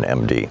Fuhrman,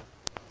 MD.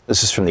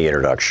 This is from the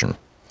introduction.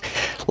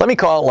 Let me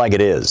call it like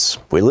it is.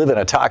 We live in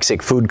a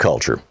toxic food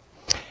culture.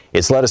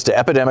 It's led us to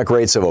epidemic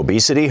rates of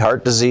obesity,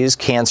 heart disease,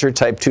 cancer,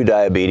 type 2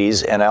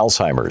 diabetes, and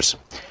Alzheimer's.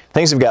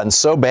 Things have gotten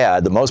so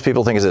bad that most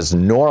people think it's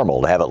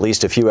normal to have at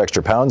least a few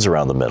extra pounds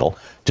around the middle,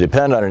 to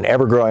depend on an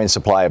ever-growing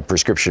supply of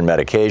prescription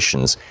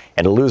medications,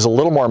 and to lose a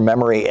little more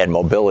memory and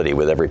mobility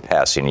with every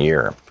passing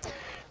year.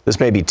 This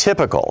may be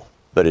typical,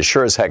 but it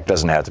sure as heck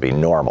doesn't have to be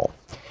normal.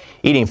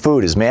 Eating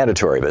food is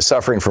mandatory, but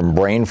suffering from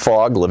brain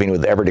fog, living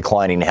with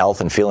ever-declining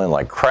health, and feeling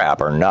like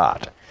crap are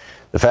not.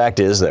 The fact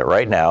is that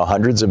right now,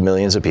 hundreds of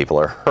millions of people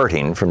are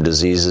hurting from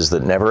diseases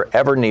that never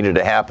ever needed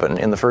to happen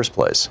in the first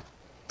place.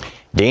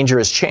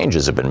 Dangerous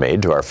changes have been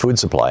made to our food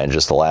supply in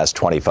just the last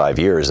 25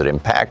 years that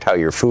impact how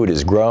your food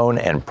is grown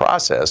and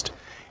processed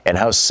and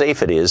how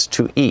safe it is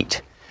to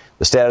eat.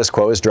 The status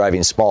quo is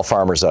driving small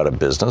farmers out of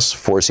business,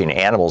 forcing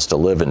animals to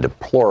live in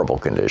deplorable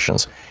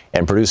conditions,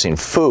 and producing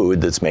food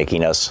that's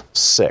making us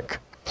sick.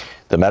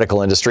 The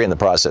medical industry and the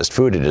processed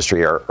food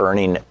industry are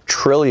earning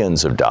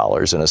trillions of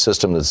dollars in a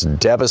system that's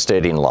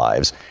devastating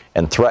lives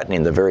and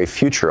threatening the very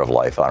future of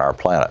life on our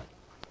planet.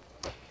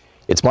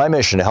 It's my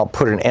mission to help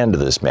put an end to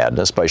this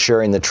madness by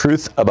sharing the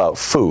truth about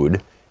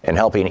food and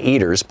helping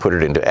eaters put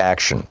it into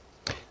action.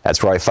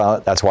 That's why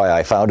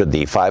I founded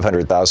the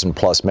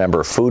 500,000-plus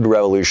member Food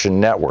Revolution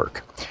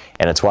Network,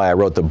 and it's why I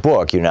wrote the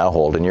book you now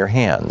hold in your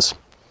hands.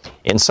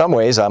 In some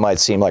ways, I might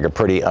seem like a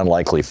pretty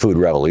unlikely food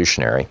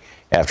revolutionary.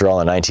 After all,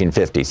 in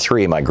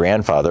 1953, my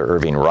grandfather,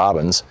 Irving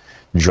Robbins,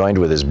 joined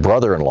with his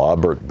brother-in-law,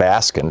 Bert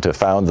Baskin, to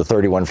found the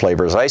 31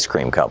 Flavors ice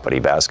cream company,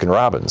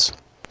 Baskin-Robbins.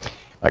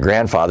 My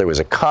grandfather was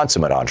a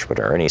consummate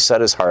entrepreneur, and he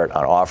set his heart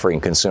on offering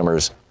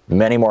consumers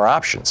many more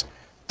options,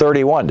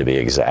 31 to be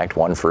exact,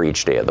 one for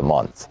each day of the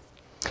month.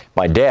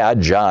 My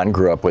dad, John,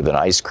 grew up with an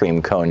ice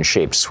cream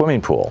cone-shaped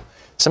swimming pool.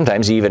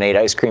 Sometimes he even ate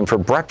ice cream for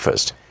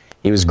breakfast.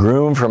 He was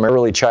groomed from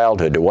early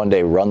childhood to one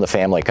day run the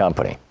family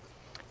company.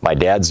 My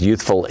dad's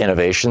youthful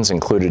innovations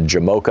included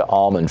Jamocha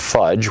Almond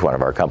Fudge, one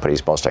of our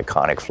company's most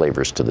iconic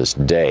flavors to this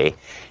day,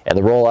 and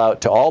the rollout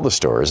to all the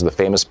stores of the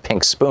famous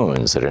pink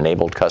spoons that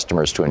enabled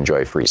customers to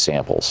enjoy free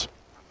samples.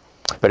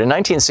 But in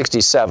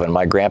 1967,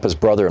 my grandpa's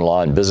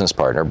brother-in-law and business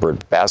partner,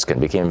 Bert Baskin,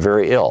 became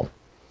very ill.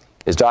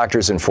 His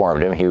doctors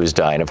informed him he was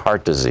dying of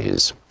heart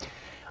disease.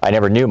 I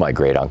never knew my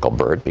great-uncle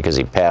Bert because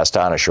he passed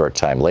on a short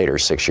time later,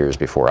 6 years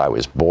before I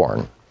was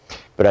born.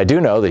 But I do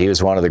know that he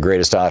was one of the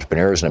greatest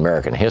entrepreneurs in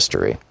American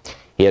history.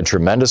 He had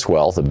tremendous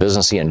wealth, a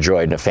business he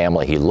enjoyed, and a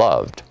family he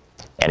loved.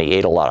 And he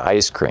ate a lot of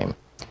ice cream.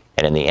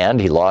 And in the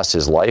end, he lost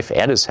his life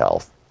and his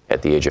health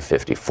at the age of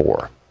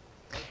 54.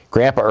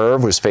 Grandpa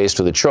Irv was faced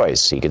with a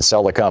choice. He could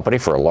sell the company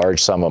for a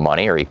large sum of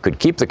money, or he could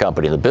keep the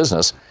company in the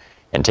business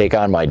and take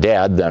on my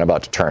dad, then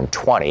about to turn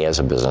 20, as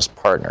a business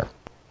partner.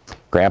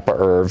 Grandpa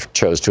Irv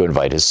chose to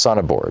invite his son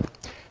aboard.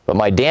 But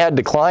my dad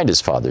declined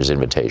his father's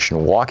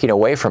invitation, walking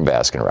away from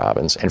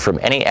Baskin-Robbins and from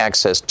any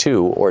access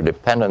to or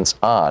dependence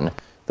on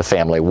the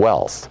family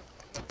wealth.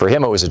 For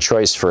him, it was a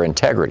choice for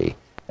integrity,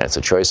 and it's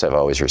a choice I've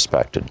always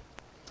respected.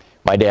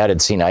 My dad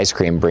had seen ice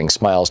cream bring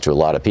smiles to a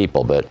lot of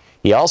people, but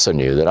he also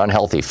knew that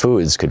unhealthy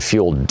foods could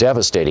fuel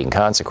devastating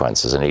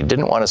consequences, and he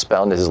didn't want to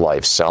spend his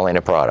life selling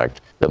a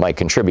product that might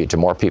contribute to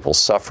more people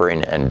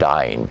suffering and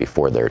dying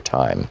before their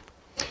time.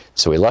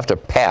 So he left a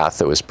path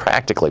that was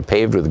practically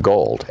paved with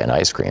gold and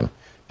ice cream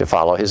to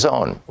follow his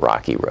own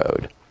rocky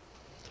road.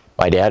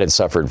 My dad had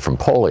suffered from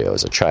polio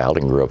as a child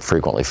and grew up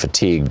frequently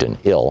fatigued and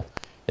ill.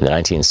 In the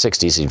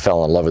 1960s, he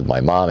fell in love with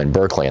my mom in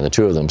Berkeley, and the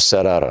two of them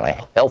set out on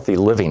a healthy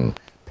living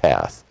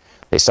path.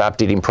 They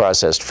stopped eating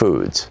processed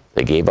foods,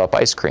 they gave up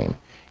ice cream,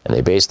 and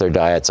they based their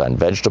diets on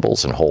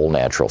vegetables and whole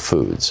natural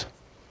foods.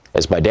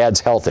 As my dad's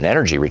health and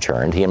energy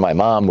returned, he and my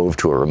mom moved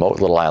to a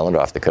remote little island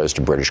off the coast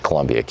of British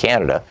Columbia,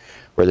 Canada,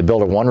 where they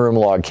built a one-room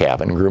log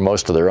cabin, grew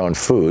most of their own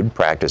food,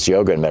 practiced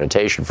yoga and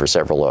meditation for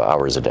several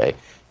hours a day,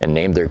 and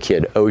named their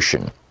kid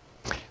Ocean.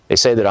 They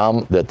say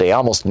that they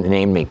almost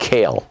named me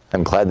Kale.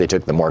 I'm glad they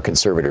took the more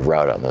conservative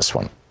route on this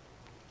one.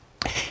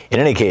 In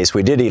any case,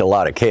 we did eat a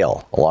lot of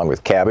kale, along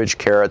with cabbage,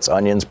 carrots,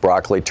 onions,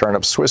 broccoli,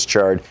 turnips, Swiss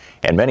chard,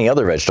 and many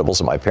other vegetables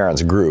that my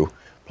parents grew,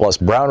 plus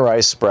brown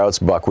rice, sprouts,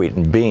 buckwheat,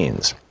 and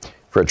beans.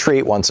 For a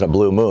treat, once in a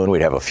blue moon,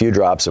 we'd have a few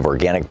drops of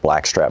organic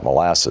blackstrap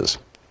molasses.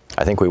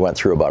 I think we went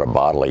through about a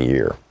bottle a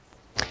year.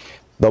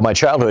 Though my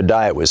childhood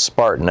diet was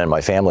Spartan and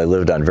my family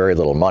lived on very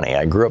little money,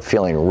 I grew up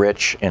feeling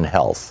rich in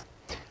health.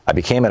 I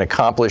became an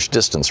accomplished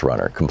distance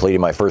runner,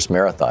 completing my first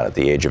marathon at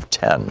the age of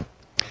 10.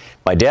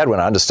 My dad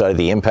went on to study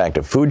the impact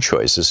of food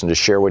choices and to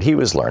share what he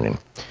was learning.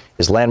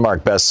 His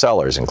landmark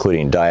bestsellers,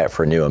 including Diet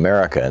for a New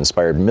America,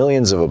 inspired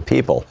millions of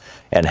people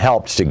and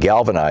helped to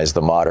galvanize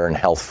the modern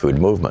health food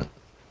movement.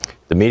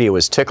 The media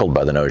was tickled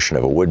by the notion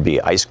of a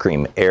would-be ice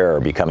cream heir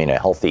becoming a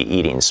healthy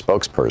eating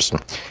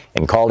spokesperson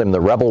and called him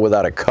the rebel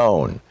without a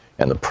cone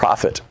and the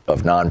prophet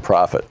of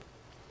nonprofit.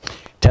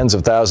 Tens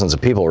of thousands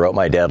of people wrote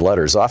my dad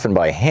letters, often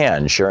by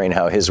hand, sharing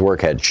how his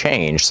work had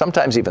changed,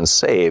 sometimes even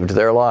saved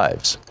their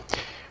lives.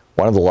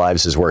 One of the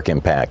lives his work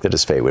impacted,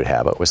 as fate would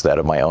have it, was that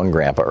of my own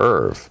Grandpa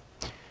Irv.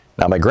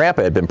 Now, my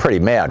grandpa had been pretty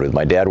mad when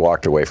my dad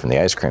walked away from the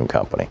ice cream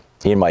company.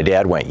 He and my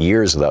dad went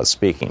years without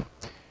speaking.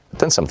 But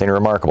then something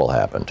remarkable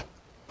happened.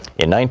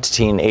 In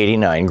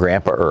 1989,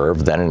 Grandpa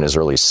Irv, then in his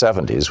early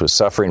 70s, was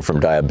suffering from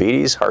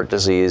diabetes, heart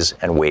disease,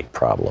 and weight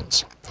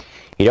problems.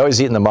 He'd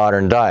always eaten the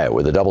modern diet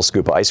with a double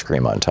scoop of ice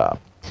cream on top.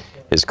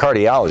 His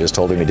cardiologist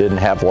told him he didn't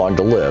have long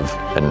to live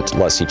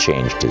unless he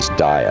changed his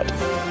diet.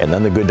 And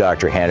then the good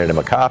doctor handed him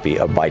a copy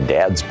of my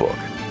dad's book,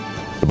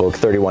 the book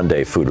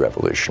 31-Day Food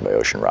Revolution by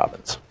Ocean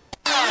Robbins.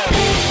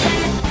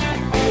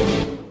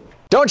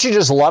 Don't you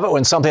just love it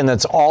when something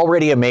that's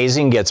already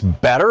amazing gets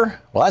better?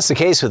 Well, that's the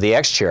case with the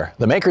X-Chair.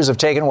 The makers have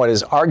taken what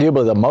is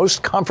arguably the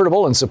most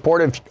comfortable and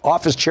supportive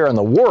office chair in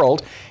the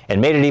world and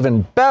made it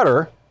even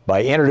better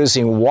by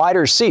introducing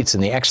wider seats in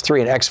the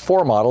X3 and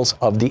X4 models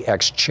of the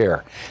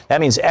X-Chair.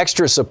 That means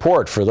extra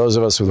support for those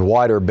of us with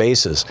wider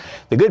bases.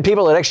 The good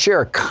people at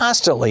X-Chair are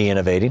constantly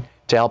innovating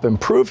to help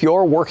improve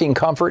your working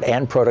comfort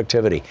and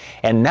productivity.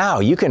 And now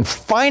you can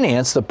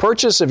finance the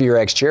purchase of your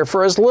X-Chair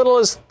for as little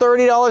as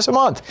 $30 a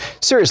month.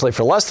 Seriously,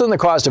 for less than the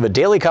cost of a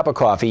daily cup of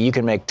coffee, you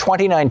can make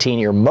 2019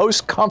 your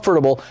most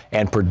comfortable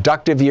and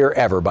productive year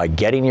ever by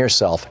getting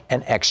yourself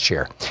an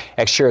X-Chair.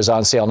 X-Chair is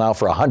on sale now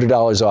for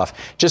 $100 off.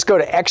 Just go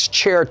to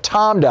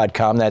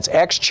xchairtom.com, that's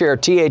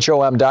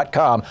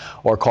xchairtom.com,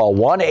 or call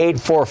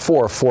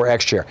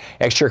 1-844-4XChair.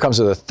 X-Chair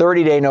comes with a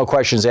 30-day no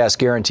questions asked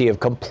guarantee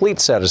of complete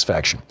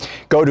satisfaction.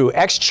 Go to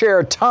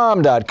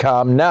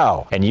xchairtom.com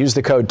now and use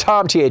the code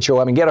TOM,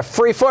 T-H-O-M, and get a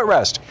free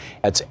footrest.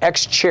 That's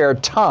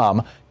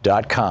xchairtom.com.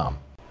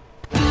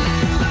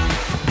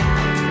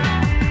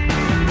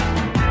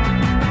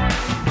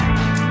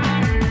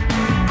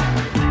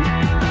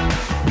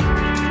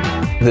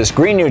 This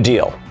Green New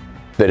Deal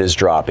that is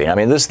dropping, I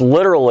mean, this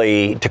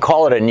literally, to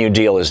call it a New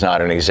Deal is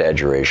not an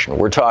exaggeration.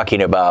 We're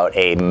talking about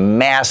a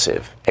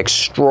massive,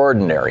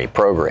 extraordinary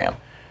program.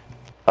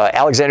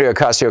 Alexandria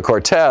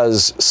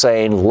Ocasio-Cortez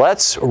saying,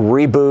 let's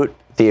reboot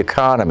the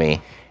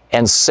economy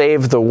and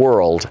save the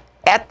world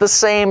at the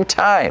same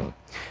time.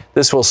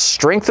 This will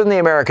strengthen the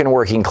American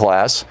working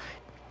class.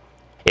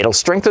 It'll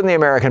strengthen the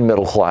American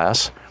middle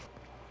class.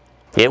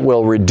 It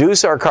will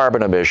reduce our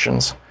carbon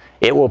emissions.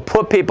 It will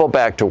put people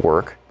back to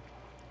work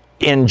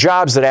in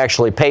jobs that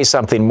actually pay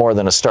something more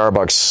than a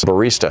Starbucks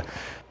barista.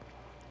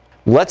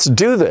 Let's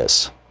do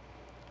this.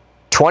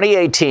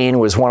 2018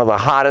 was one of the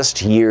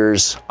hottest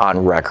years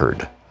on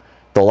record.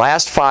 The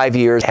last 5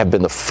 years have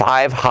been the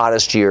 5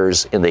 hottest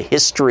years in the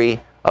history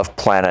of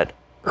planet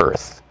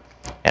Earth.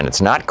 And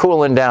it's not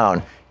cooling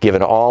down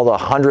given all the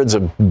hundreds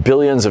of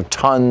billions of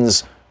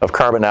tons of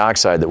carbon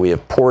dioxide that we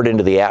have poured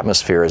into the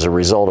atmosphere as a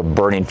result of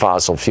burning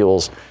fossil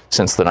fuels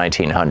since the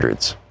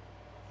 1900s.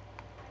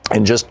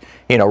 In just,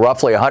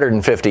 roughly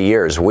 150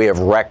 years, we have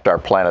wrecked our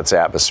planet's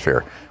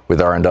atmosphere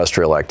with our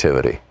industrial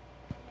activity.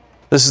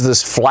 This is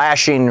this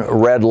flashing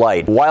red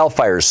light.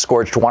 Wildfires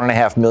scorched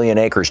 1.5 million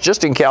acres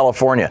just in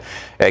California.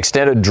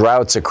 Extended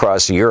droughts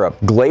across Europe.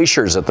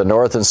 Glaciers at the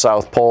North and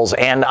South Poles.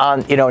 And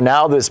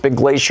now this big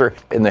glacier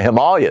in the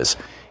Himalayas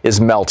is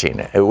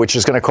melting, which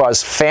is going to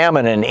cause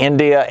famine in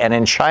India and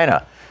in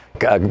China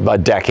a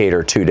decade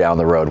or two down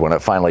the road when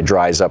it finally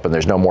dries up and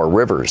there's no more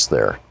rivers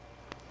there.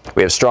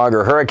 We have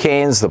stronger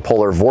hurricanes, the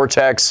polar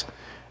vortex,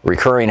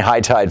 recurring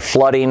high tide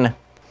flooding,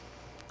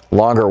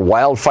 longer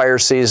wildfire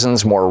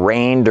seasons, more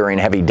rain during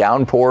heavy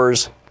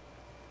downpours.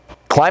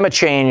 Climate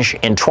change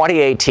in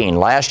 2018,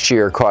 last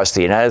year, cost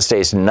the United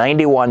States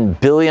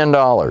 $91 billion.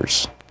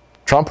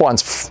 Trump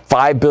wants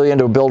 $5 billion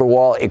to build a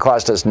wall. It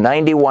cost us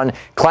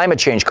climate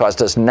change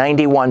cost us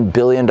 $91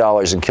 billion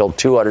and killed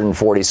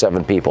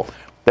 247 people.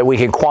 That we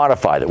can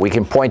quantify, that we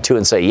can point to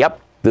and say,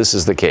 yep, this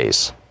is the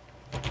case.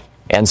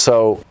 And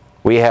so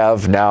we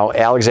have now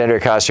Alexandria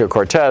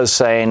Ocasio-Cortez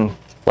saying,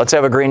 let's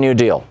have a Green New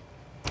Deal.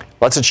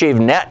 Let's achieve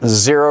net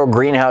zero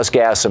greenhouse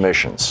gas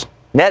emissions.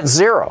 Net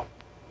zero.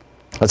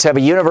 Let's have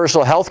a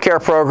universal health care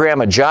program,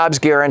 a jobs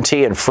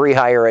guarantee, and free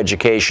higher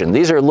education.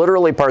 These are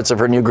literally parts of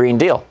her new Green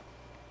Deal.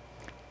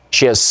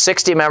 She has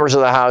 60 members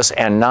of the House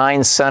and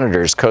 9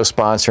 senators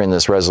co-sponsoring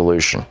this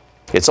resolution.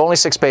 It's only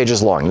 6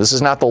 pages long. This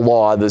is not the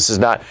law. This is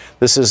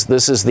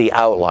the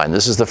outline.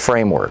 This is the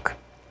framework.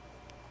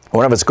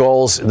 One of its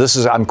goals,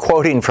 I'm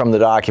quoting from the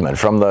document,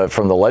 from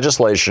the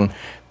legislation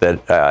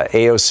that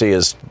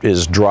AOC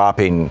is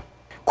dropping,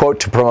 quote,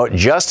 to promote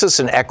justice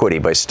and equity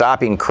by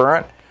stopping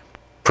current,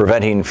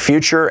 preventing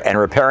future, and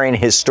repairing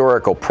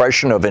historic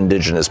oppression of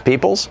indigenous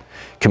peoples,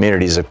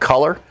 communities of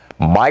color,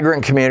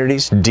 migrant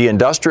communities,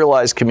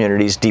 deindustrialized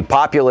communities,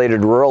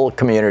 depopulated rural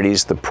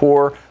communities, the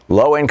poor,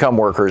 low-income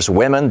workers,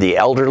 women, the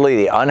elderly,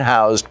 the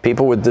unhoused,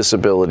 people with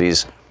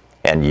disabilities,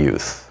 and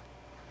youth.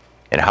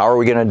 And how are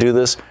we going to do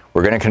this?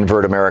 We're going to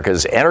convert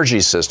America's energy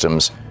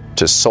systems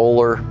to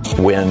solar,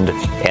 wind,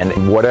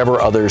 and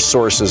whatever other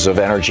sources of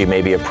energy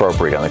may be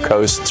appropriate. On the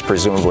coasts,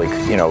 presumably,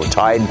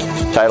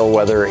 tidal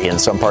weather. In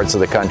some parts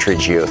of the country,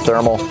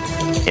 geothermal.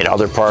 In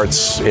other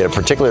parts,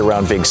 particularly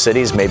around big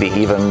cities, maybe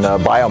even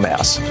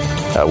biomass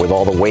with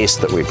all the waste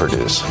that we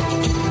produce.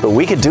 But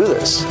we could do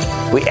this.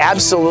 We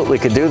absolutely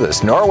could do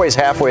this. Norway's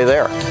halfway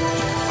there.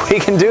 We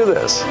can do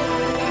this.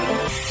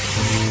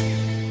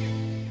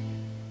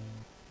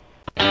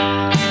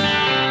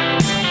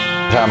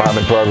 Thom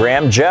Hartmann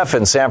Program. Jeff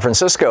in San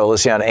Francisco,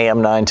 listening on AM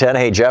 910.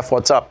 Hey, Jeff,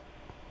 what's up?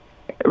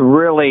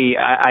 Really,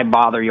 I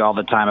bother you all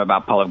the time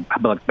about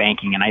public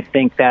banking, and I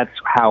think that's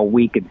how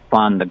we could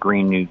fund the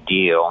Green New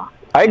Deal.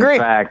 I agree.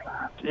 In fact,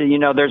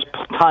 there's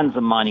tons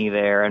of money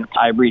there, and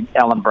I read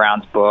Ellen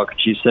Brown's book.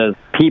 She says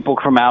people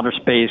from outer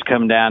space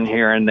come down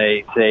here and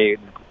they say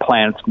the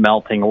planet's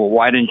melting. Well,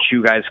 why didn't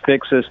you guys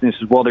fix this? And he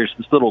says, well, there's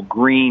this little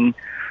green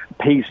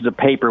pieces of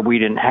paper we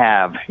didn't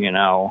have,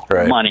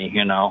 right. Money,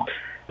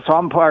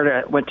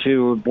 So went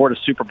to Board of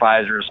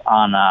Supervisors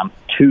on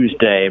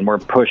Tuesday, and we're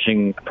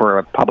pushing for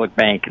a public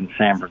bank in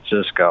San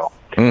Francisco.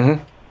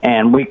 Mm-hmm.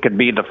 And we could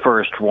be the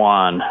first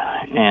one.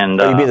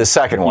 And you'd be the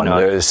second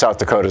one. South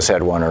Dakota's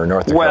had one, or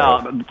North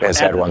Dakota has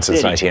had one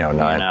since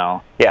 1909.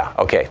 Yeah,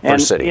 okay,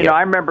 first city.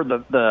 I remember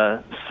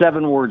the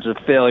 7 words of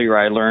failure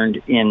I learned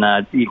in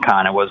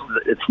econ. Was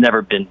it's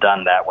never been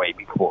done that way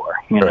before,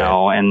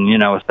 right. And,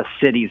 the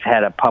cities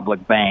had a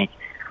public bank.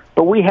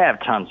 But we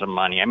have tons of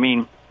money. I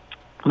mean,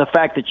 the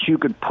fact that you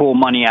could pull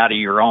money out of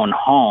your own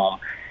home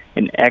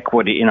in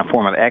a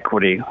form of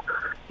equity,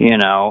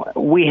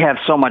 we have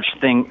so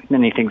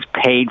many things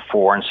paid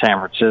for in San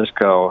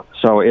Francisco.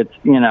 So it's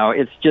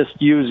just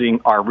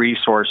using our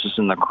resources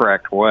in the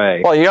correct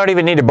way. Well, you don't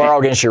even need to borrow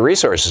against your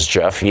resources,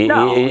 Jeff.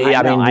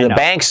 The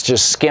banks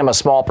just skim a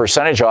small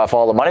percentage off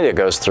all the money that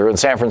goes through, and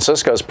San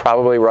Francisco is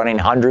probably running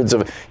hundreds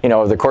of,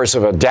 over the course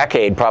of a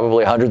decade,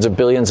 probably hundreds of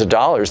billions of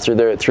dollars through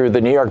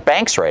the New York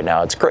banks right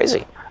now. It's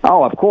crazy.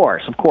 Oh, of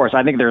course.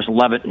 I think there's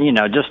 11.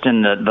 Just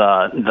in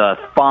the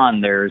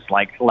fund, there's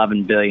like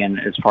 11 billion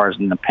as far as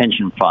in the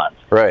pension funds.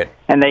 Right.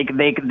 And they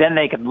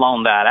could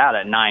loan that out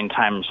at 9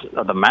 times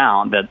the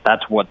amount.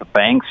 That's what the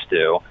banks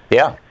do.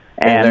 Yeah.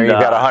 And there you've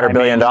got $100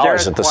 billion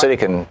that the city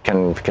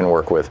can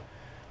work with.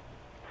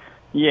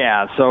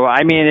 Yeah. So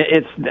I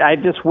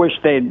just wish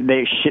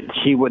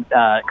she would,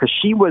 because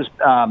she was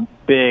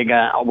big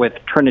with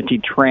Trinity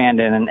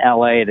Trandon in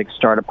L.A. to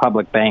start a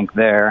public bank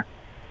there.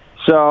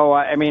 So,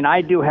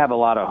 I do have a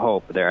lot of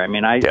hope there.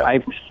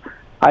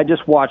 I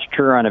just watched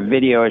her on a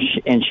video,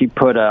 and she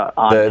put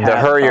on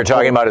her you're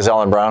talking about is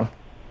Ellen Brown?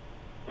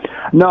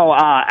 No,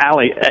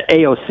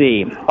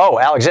 AOC. Oh,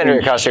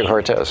 Alexandria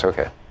Ocasio-Cortez,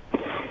 okay.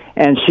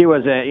 And she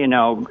was,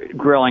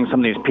 grilling some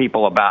of these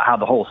people about how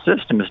the whole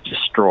system is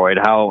destroyed.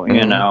 How,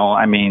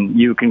 I mean,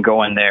 you can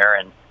go in there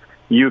and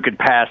you could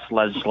pass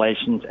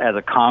legislation as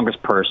a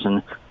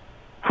congressperson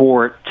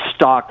for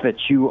stock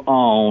that you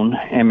own.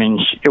 I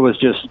mean, it was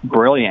just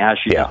brilliant how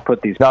she just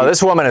put these. No,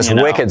 this woman is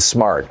wicked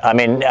smart. I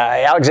mean,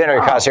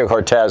 Alexandria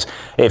Ocasio-Cortez,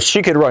 if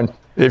she could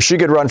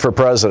run for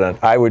president,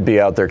 I would be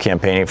out there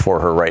campaigning for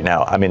her right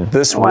now. I mean,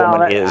 this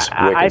woman is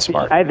wicked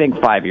smart. I think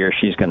 5 years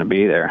she's going to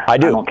be there. I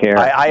do. I don't care.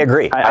 I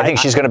agree. I think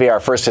she's going to be our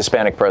first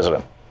Hispanic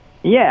president.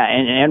 Yeah,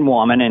 and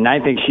woman, and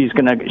I think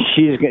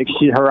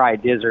her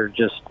ideas are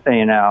just,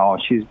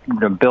 she's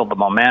going to build the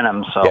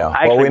momentum. So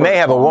well, we may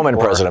have a woman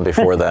president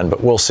before then,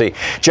 but we'll see.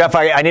 Jeff,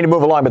 I need to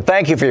move along, but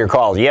thank you for your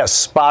call. Yes,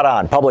 spot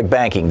on. Public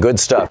banking, good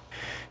stuff.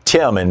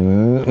 Tim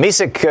in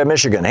Mesick,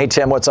 Michigan. Hey,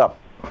 Tim, what's up?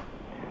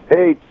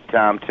 Hey,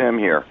 Tom, Tim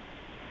here.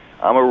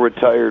 I'm a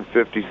retired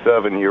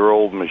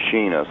 57-year-old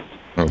machinist.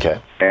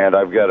 Okay. And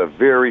I've got a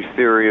very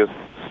serious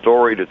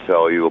story to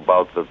tell you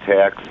about the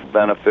tax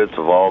benefits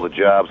of all the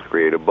jobs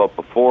created. But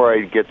before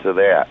I get to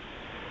that,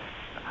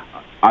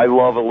 I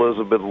love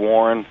Elizabeth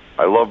Warren.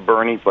 I love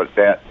Bernie, but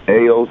that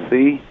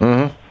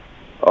AOC,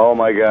 oh,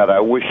 my God,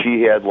 I wish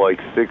she had like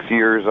 6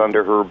 years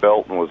under her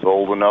belt and was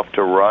old enough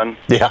to run.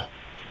 Yeah.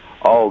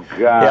 Oh,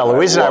 God. Yeah,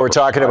 Louise and I were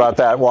talking about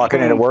that walking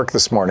into work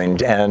this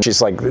morning, and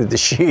she's like,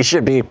 she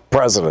should be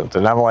president.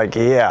 And I'm like,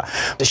 yeah.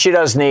 She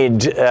does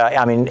need,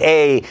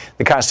 the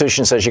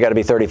Constitution says you got to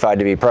be 35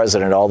 to be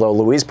president, although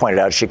Louise pointed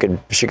out she could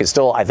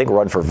still, I think,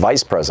 run for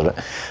vice president.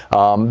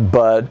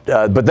 But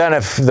then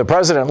if the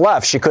president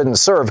left, she couldn't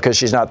serve because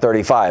she's not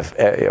 35,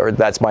 or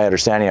that's my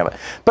understanding of it.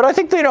 But I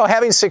think,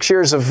 having 6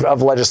 years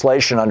of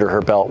legislation under her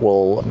belt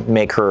will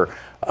make her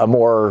a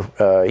more,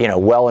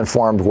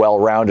 well-informed,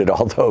 well-rounded,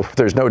 although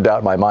there's no doubt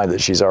in my mind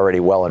that she's already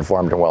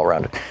well-informed and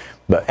well-rounded.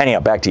 But anyhow,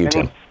 back to you,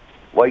 Tim.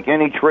 Like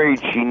any trade,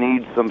 she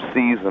needs some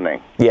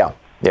seasoning. Yeah.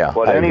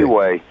 But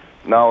anyway,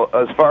 now,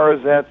 as far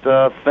as that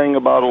thing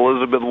about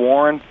Elizabeth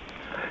Warren,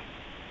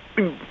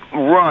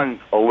 run,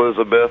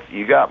 Elizabeth.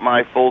 You got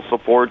my full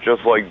support,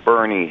 just like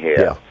Bernie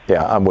had.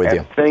 Yeah, I'm with you.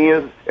 The thing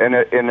is,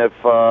 and if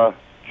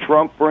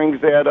Trump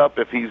brings that up,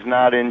 if he's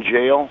not in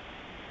jail,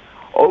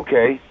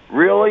 okay,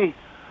 really?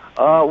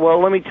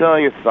 Well, let me tell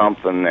you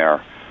something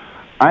there.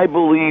 I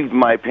believed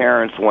my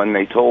parents when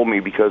they told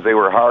me, because they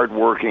were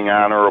hardworking,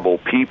 honorable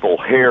people.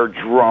 Herr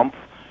Trump,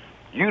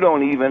 you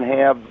don't even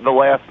have the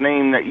last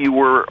name that you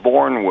were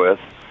born with.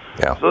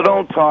 Yeah. So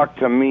don't talk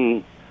to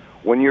me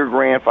when your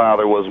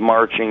grandfather was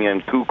marching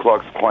in Ku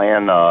Klux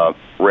Klan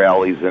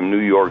rallies in New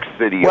York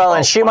City. Well,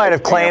 and she might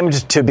have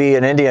claimed to be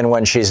an Indian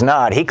when she's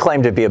not. He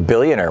claimed to be a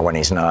billionaire when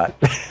he's not.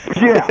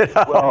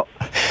 Yeah, well...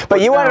 But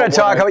you wanted to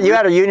talk about, you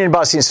had a union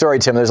busting story,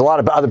 Tim. There's a lot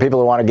of other people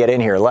who want to get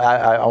in here.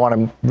 I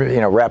want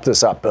to, wrap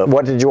this up.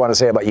 What did you want to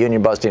say about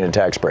union busting and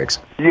tax breaks?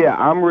 Yeah,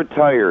 I'm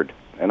retired,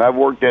 and I've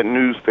worked at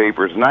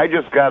newspapers, and I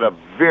just got a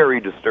very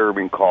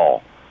disturbing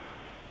call.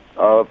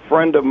 A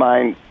friend of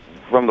mine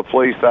from the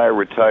place I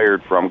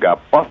retired from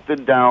got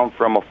busted down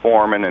from a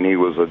foreman, and he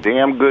was a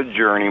damn good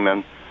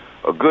journeyman,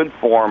 a good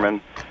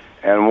foreman,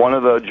 and one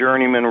of the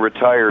journeymen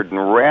retired,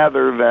 and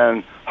rather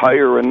than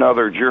hire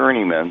another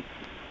journeyman,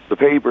 the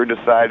paper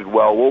decided,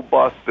 well, we'll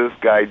bust this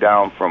guy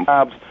down from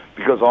jobs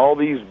because all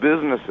these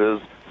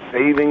businesses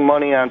saving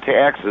money on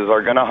taxes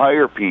are going to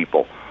hire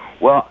people.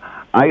 Well,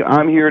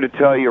 I'm here to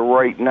tell you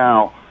right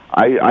now,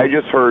 I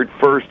just heard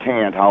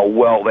firsthand how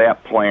well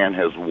that plan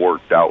has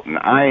worked out, and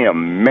I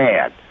am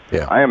mad.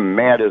 Yeah. I am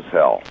mad as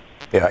hell.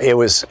 Yeah, it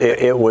was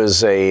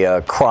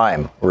a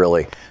crime,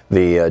 really,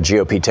 the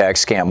GOP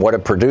tax scam. What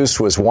it produced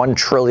was $1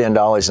 trillion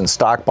in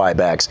stock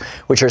buybacks,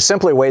 which are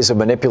simply ways of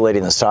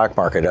manipulating the stock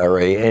market or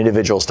an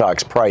individual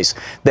stock's price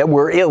that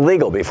were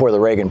illegal before the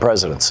Reagan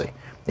presidency.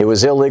 It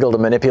was illegal to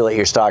manipulate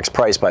your stock's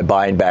price by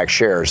buying back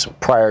shares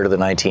prior to the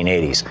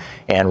 1980s.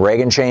 And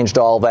Reagan changed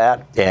all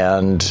that.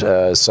 And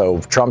so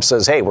Trump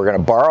says, hey, we're going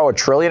to borrow $1.5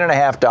 trillion,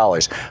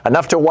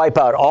 enough to wipe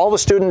out all the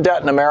student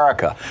debt in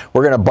America.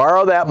 We're going to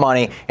borrow that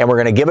money and we're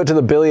going to give it to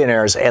the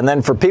billionaires. And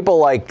then for people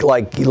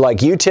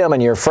like you, Tim,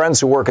 and your friends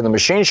who work in the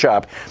machine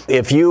shop,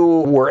 if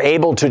you were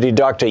able to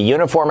deduct a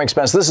uniform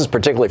expense, this is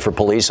particularly for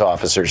police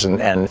officers and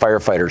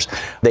firefighters.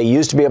 They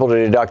used to be able to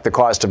deduct the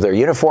cost of their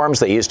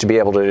uniforms. They used to be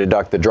able to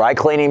deduct the dry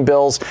cleaning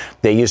bills.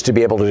 They used to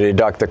be able to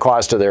deduct the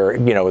cost of their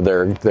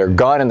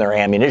gun and their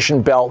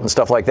ammunition belt and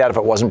stuff like that if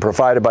it wasn't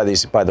provided by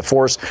the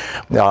force.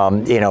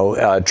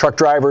 Truck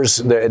drivers,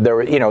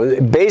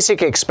 there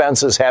basic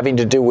expenses having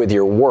to do with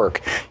your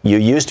work. You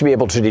used to be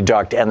able to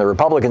deduct, and the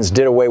Republicans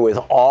did away with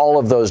all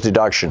of those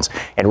deductions.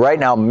 And right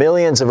now,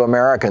 millions of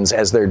Americans,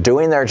 as they're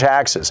doing their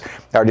taxes,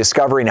 are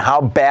discovering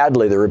how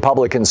badly the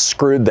Republicans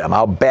screwed them,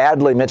 how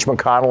badly Mitch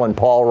McConnell and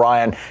Paul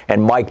Ryan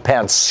and Mike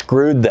Pence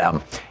screwed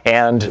them.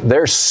 And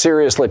they're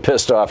seriously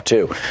pissed off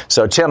too.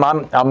 So Tim,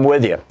 I'm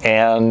with you,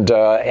 and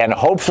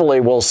hopefully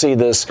we'll see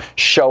this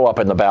show up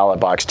in the ballot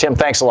box. Tim,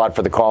 thanks a lot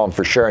for the call and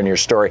for sharing your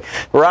story.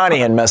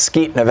 Ronnie in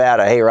Mesquite,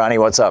 Nevada. Hey, Ronnie,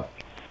 what's up?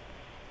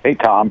 Hey,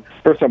 Tom.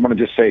 First, I want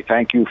to just say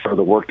thank you for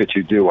the work that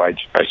you do. I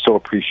so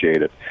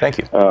appreciate it. Thank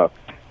you.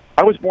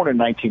 I was born in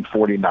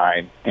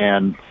 1949,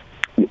 and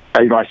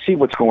I see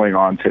what's going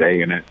on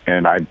today in it,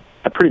 and I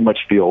pretty much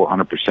feel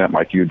 100%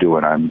 like you do,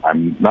 and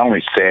I'm not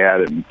only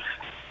sad, and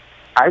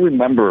I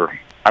remember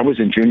I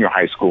was in junior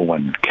high school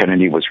when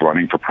Kennedy was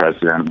running for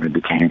president and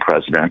became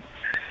president,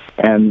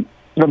 and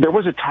there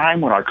was a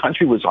time when our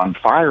country was on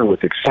fire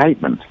with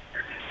excitement,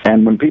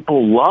 and when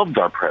people loved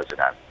our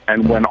president,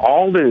 and when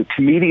all the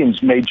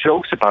comedians made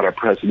jokes about our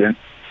president,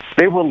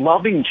 they were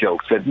loving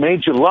jokes that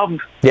made you love.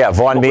 Yeah,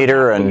 Vaughn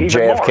Meter and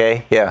JFK.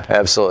 More. Yeah,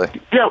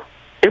 absolutely. Yeah,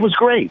 it was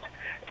great,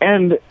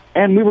 and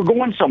we were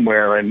going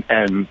somewhere, and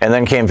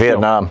then came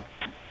Vietnam.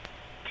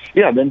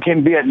 Then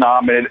came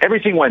Vietnam, and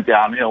everything went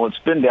downhill. It's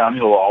been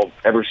downhill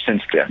ever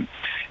since then,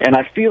 and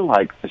I feel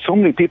like so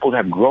many people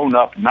have grown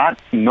up not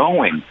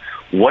knowing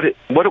what it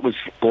was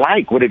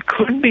like, what it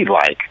could be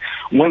like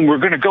when we're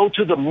going to go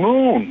to the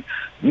moon,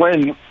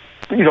 when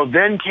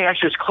then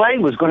Cassius Clay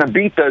was going to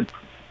beat the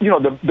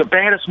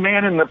baddest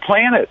man in the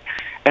planet,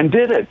 and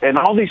did it. And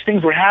all these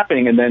things were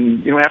happening. And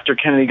then, after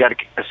Kennedy got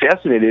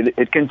assassinated,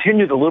 it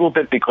continued a little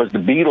bit because the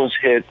Beatles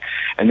hit.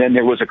 And then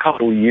there was a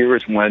couple of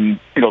years when,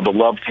 the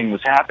love thing was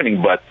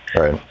happening. But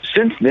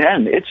since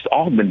then, it's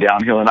all been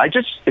downhill. And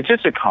it's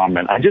just a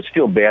comment. I just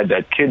feel bad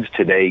that kids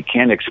today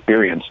can't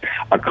experience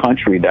a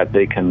country that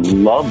they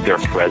can love their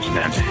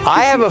president.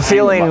 I have a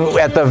feeling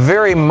at the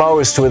very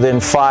most within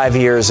 5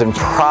 years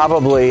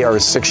or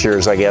 6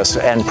 years, I guess,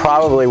 and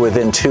probably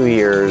within 2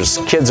 years,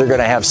 kids are going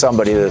to have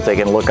somebody that they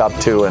can look up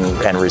to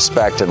and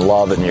respect and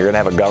love, and you're going to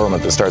have a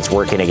government that starts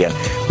working again.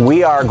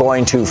 We are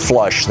going to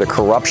flush the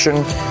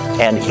corruption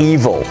and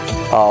evil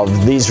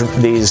of these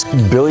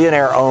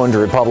billionaire-owned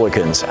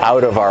Republicans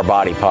out of our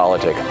body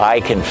politic. I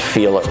can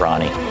feel it,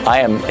 Ronnie.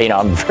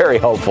 I'm very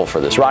hopeful for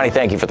this. Ronnie,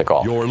 thank you for the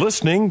call. You're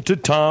listening to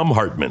Thom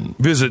Hartmann.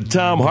 Visit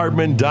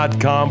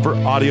ThomHartmann.com for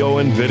audio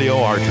and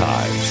video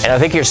archives. And I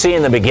think you're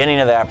seeing the beginning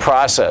of that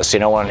process.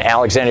 When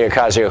Alexandria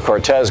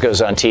Ocasio-Cortez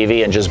goes on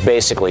TV and just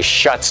basically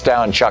shuts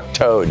down Chuck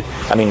Todd.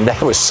 I mean,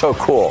 that was so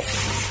cool.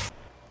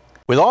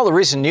 With all the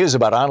recent news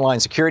about online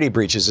security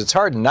breaches, it's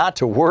hard not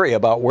to worry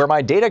about where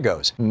my data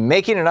goes.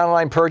 Making an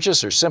online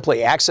purchase or simply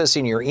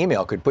accessing your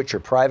email could put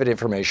your private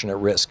information at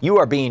risk. You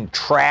are being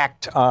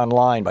tracked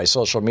online by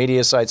social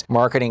media sites,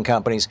 marketing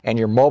companies, and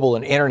your mobile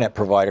and internet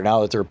provider now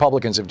that the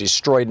Republicans have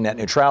destroyed net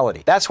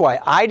neutrality. That's why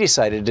I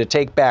decided to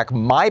take back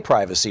my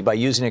privacy by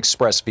using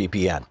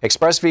ExpressVPN.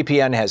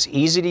 ExpressVPN has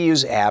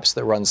easy-to-use apps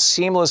that run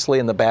seamlessly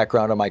in the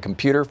background on my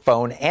computer,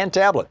 phone, and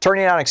tablet.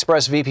 Turning on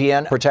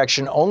ExpressVPN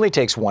protection only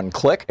takes one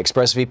click.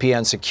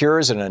 ExpressVPN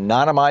secures and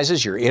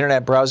anonymizes your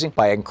internet browsing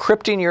by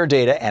encrypting your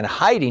data and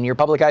hiding your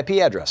public IP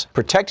address.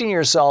 Protecting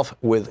yourself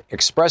with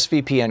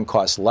ExpressVPN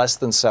costs less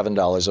than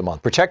 $7 a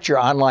month. Protect your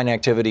online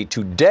activity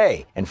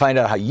today and find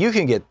out how you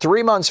can get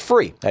 3 months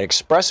free at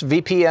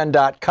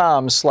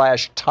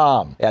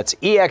expressvpn.com/Tom. That's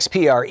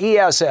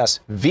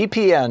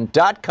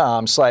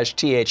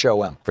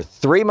expressvpn.com/THOM for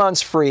 3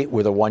 months free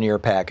with a 1-year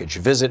package.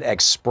 Visit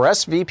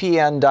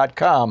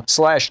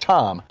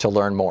expressvpn.com/Tom to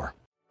learn more.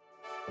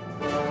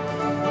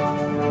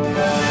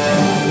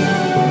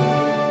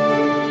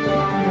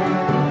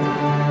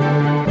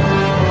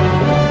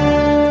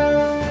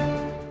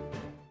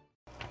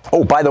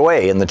 Oh, by the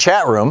way, in the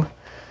chat room,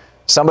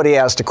 somebody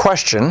asked a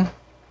question.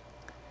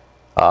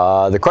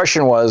 The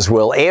question was,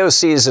 will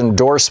AOC's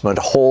endorsement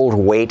hold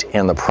weight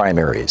in the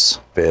primaries?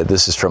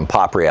 This is from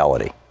Pop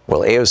Reality.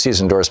 Will AOC's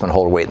endorsement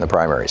hold weight in the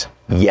primaries?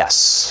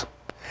 Yes.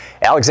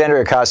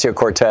 Alexandria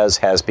Ocasio-Cortez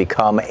has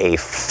become a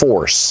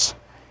force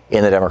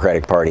in the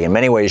Democratic Party. In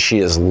many ways,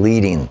 she is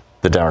leading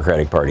the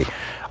Democratic Party.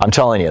 I'm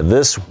telling you,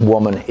 this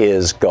woman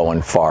is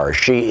going far.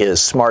 She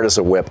is smart as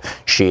a whip.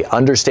 She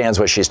understands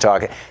what she's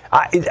talking.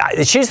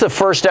 She's the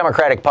first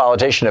Democratic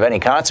politician of any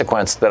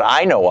consequence that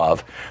I know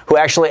of who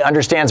actually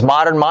understands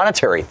modern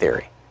monetary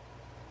theory.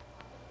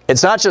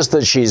 It's not just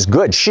that she's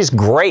good, she's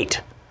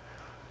great.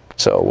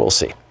 So we'll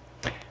see.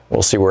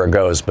 We'll see where it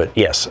goes. But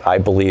yes, I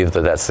believe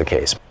that that's the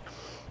case.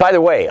 By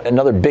the way,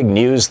 another big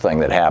news thing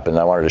that happened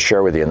I wanted to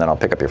share with you, and then I'll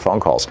pick up your phone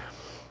calls.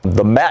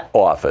 The Met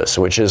Office,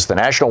 which is the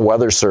National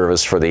Weather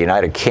Service for the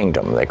United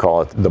Kingdom, they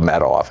call it the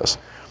Met Office.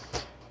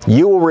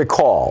 You will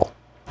recall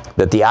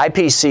that the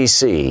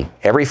IPCC,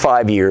 every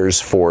 5 years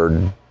for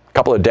a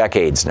couple of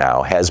decades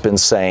now, has been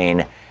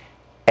saying,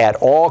 at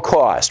all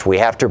cost, we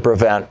have to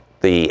prevent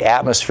the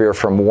atmosphere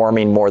from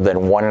warming more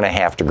than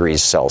 1.5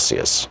 degrees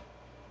Celsius.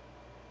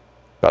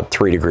 About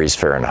 3 degrees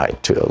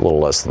Fahrenheit, to a little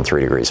less than 3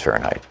 degrees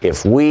Fahrenheit.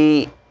 If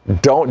we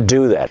don't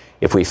do that,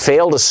 if we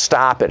fail to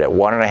stop it at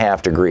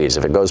 1.5 degrees,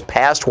 if it goes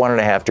past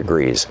 1.5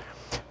 degrees,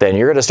 then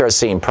you're going to start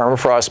seeing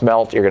permafrost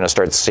melt, you're going to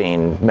start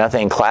seeing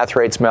methane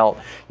clathrates melt,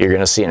 you're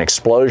going to see an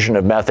explosion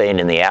of methane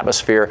in the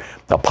atmosphere,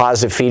 a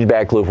positive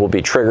feedback loop will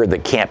be triggered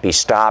that can't be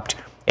stopped,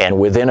 and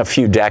within a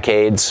few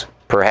decades,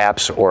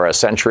 perhaps, or a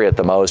century at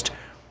the most,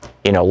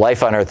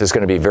 life on Earth is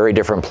going to be a very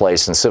different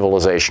place, and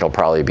civilization will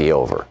probably be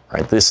over.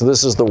 Right? This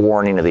is the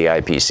warning of the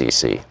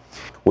IPCC.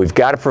 We've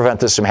got to prevent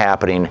this from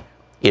happening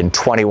in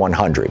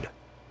 2100,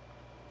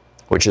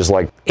 which is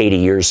like 80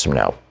 years from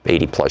now,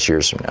 80 plus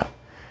years from now.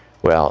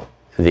 Well,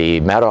 the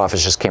Met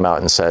Office just came out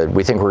and said,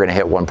 we think we're going to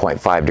hit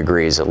 1.5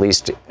 degrees, at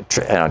least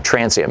on a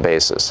transient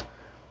basis,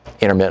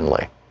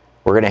 intermittently.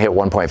 We're going to hit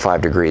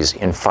 1.5 degrees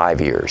in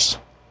 5 years.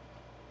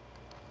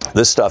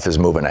 This stuff is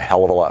moving a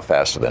hell of a lot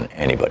faster than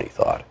anybody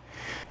thought.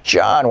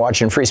 John,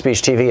 watching Free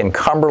Speech TV in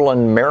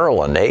Cumberland,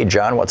 Maryland. Hey,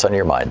 John, what's on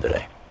your mind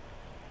today?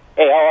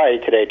 Hey, how are you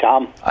today,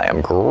 Tom? I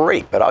am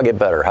great, but I'll get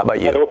better. How about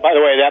you? By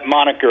the way, that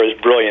moniker is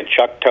brilliant,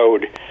 Chuck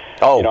Toad.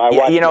 Oh, I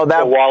watch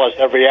that Wallace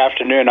every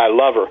afternoon. I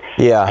love her.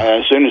 Yeah.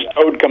 And as soon as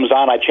Toad comes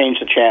on, I change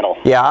the channel.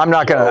 Yeah, I'm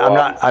not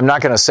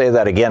gonna say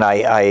that again.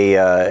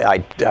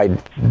 I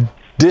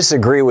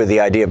disagree with the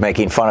idea of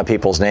making fun of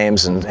people's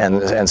names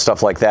and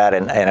stuff like that,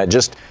 and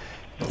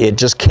it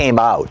just came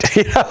out.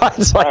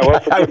 It's like,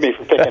 well, forgive me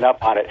for picking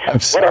up on it. I'm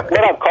sorry.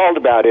 What I've called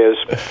about is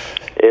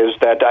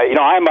that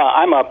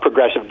I'm a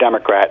progressive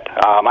Democrat.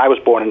 I was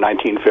born in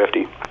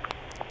 1950.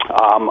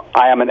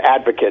 I am an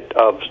advocate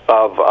of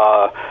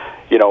a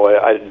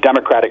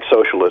democratic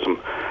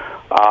socialism.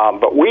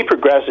 But we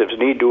progressives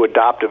need to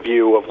adopt a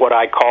view of what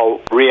I call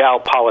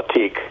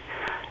realpolitik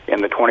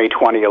in the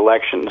 2020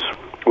 elections.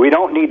 We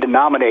don't need to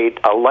nominate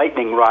a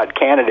lightning rod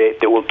candidate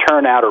that will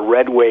turn out a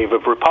red wave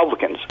of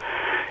Republicans.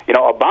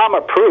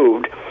 Obama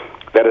proved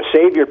that a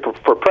savior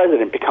for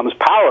president becomes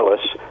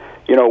powerless,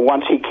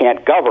 once he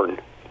can't govern,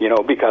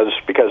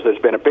 because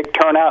there's been a big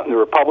turnout and the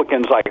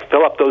Republicans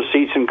fill up those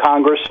seats in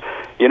Congress,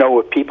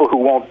 with people who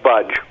won't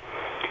budge.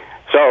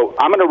 So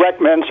I'm going to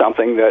recommend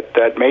something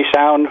that may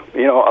sound,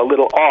 a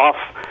little off,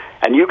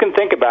 and you can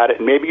think about it,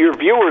 and maybe your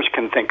viewers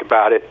can think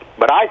about it,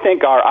 but I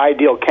think our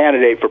ideal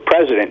candidate for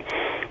president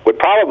would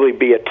probably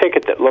be a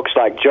ticket that looks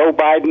like Joe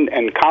Biden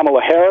and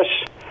Kamala Harris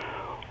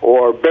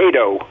or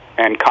Beto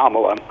and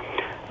Kamala,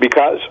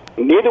 because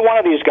neither one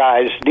of these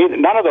guys,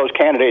 none of those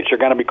candidates are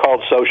going to be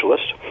called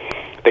socialists.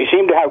 They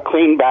seem to have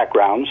clean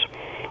backgrounds.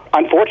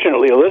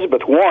 Unfortunately,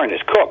 Elizabeth Warren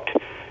is cooked.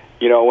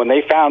 When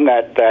they found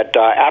that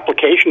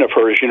application of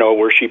hers,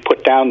 where she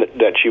put down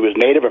that she was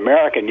Native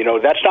American,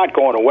 that's not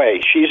going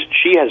away.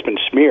 She has been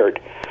smeared.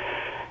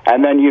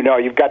 And then,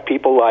 you've got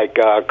people like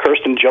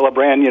Kirsten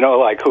Gillibrand,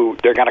 who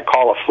they're going to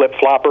call a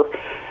flip-flopper.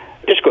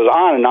 It just goes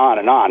on and on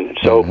and on.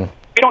 So if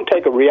we don't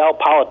take a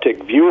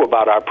realpolitik view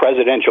about our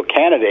presidential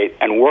candidate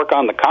and work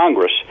on the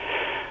Congress,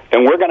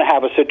 then we're going to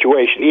have a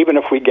situation, even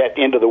if we get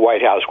into the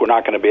White House, we're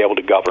not going to be able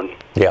to govern.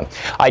 Yeah.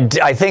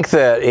 I think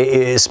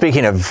that,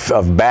 speaking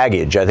of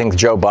baggage, I think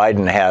Joe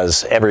Biden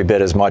has every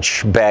bit as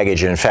much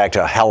baggage, in fact,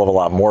 a hell of a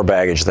lot more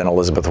baggage than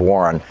Elizabeth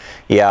Warren.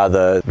 Yeah,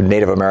 the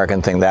Native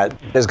American thing, that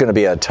is going to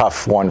be a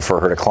tough one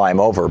for her to climb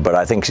over, but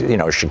I think,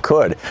 she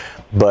could.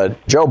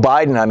 But Joe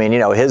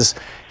Biden,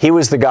 he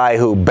was the guy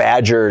who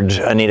badgered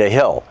Anita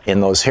Hill in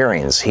those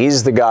hearings.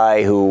 He's the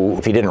guy who,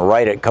 if he didn't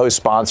write it,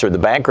 co-sponsored the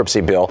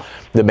bankruptcy bill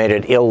that made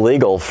it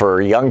illegal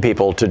for young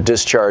people to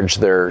discharge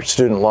their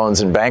student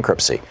loans in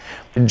bankruptcy.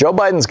 Joe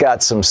Biden's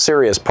got some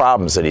serious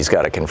problems that he's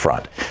got to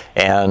confront.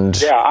 And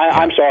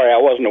I'm sorry, I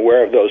wasn't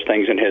aware of those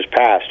things in his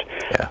past.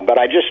 Yeah. But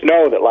I just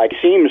know that,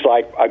 seems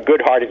like a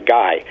good-hearted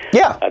guy.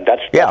 Yeah.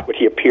 That's what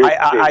he appears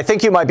to be. I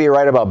think you might be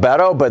right about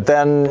Beto, but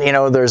then,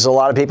 there's a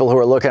lot of people who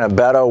are looking at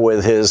Beto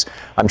with his,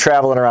 I'm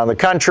traveling around the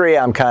country,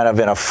 I'm kind of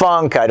in a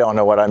funk, I don't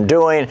know what I'm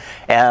doing,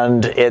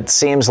 and it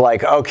seems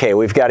like, okay,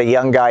 we've got a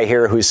young guy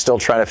here who's still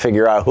trying to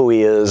figure out who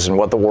he is and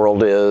what the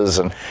world is,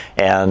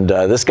 and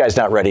this guy's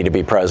not ready to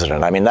be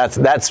president.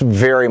 That's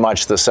very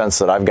much the sense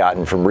that I've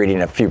gotten from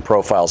reading a few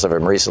profiles of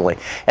him recently.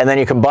 And then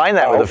you combine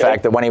that with the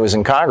fact that when he was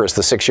in Congress,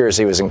 the 6 years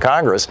he was in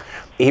Congress,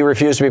 he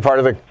refused to be part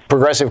of the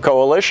Progressive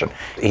Coalition.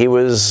 He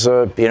was,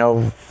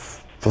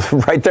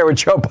 right there with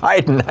Joe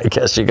Biden, I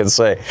guess you could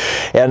say.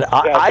 And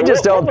I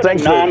just don't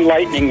think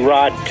non-lightning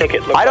rod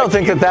ticket. I don't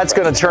think that's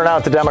going to turn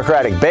out the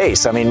Democratic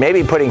base.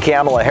 Maybe putting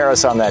Kamala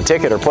Harris on that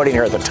ticket or putting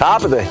her at the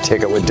top of the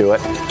ticket would do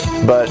it.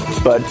 But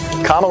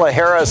Kamala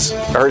Harris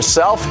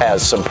herself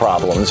has some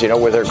problems,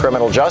 with her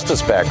criminal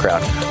justice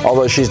background,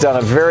 although she's done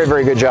a very,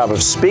 very good job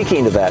of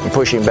speaking to that and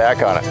pushing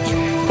back on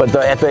it. But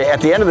at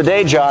the end of the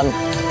day, John,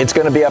 it's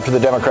going to be up to the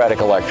Democratic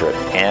electorate.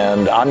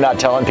 And I'm not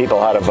telling people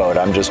how to vote.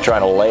 I'm just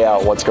trying to lay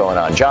out what's going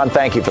on. John,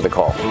 thank you for the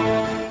call.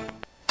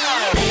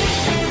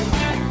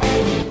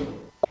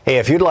 Hey,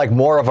 if you'd like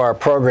more of our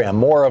program,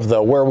 more of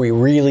the where we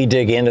really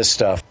dig into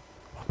stuff,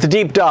 the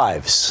deep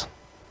dives,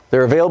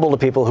 they're available to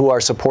people who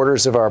are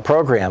supporters of our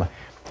program.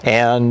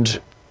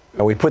 And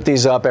we put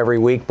these up every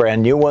week,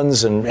 brand new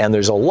ones, and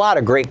there's a lot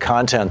of great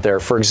content there.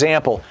 For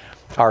example,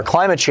 our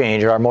climate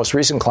change, our most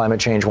recent climate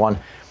change one,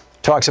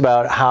 talks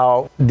about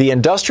how the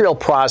industrial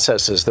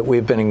processes that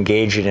we've been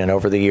engaging in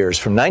over the years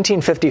from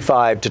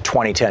 1955 to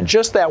 2010,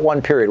 just that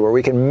one period where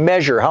we can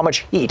measure how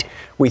much heat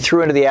we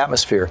threw into the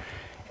atmosphere,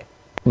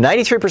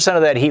 93%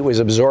 of that heat was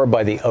absorbed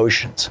by the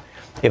oceans.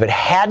 If it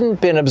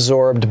hadn't been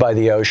absorbed by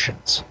the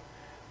oceans,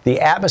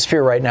 the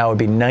atmosphere right now would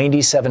be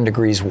 97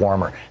 degrees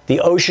warmer. The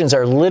oceans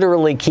are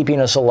literally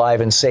keeping us alive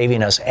and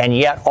saving us, and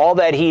yet all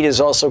that heat is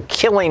also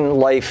killing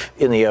life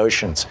in the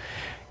oceans.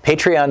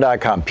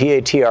 Patreon.com,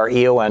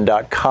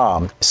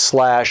 Patreon.com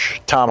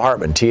 /Thom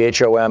Hartmann,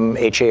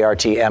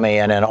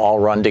 ThomHartmann, all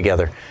run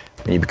together.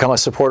 and you become a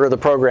supporter of the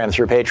program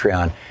through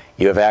Patreon,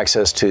 you have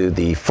access to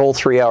the full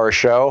 3-hour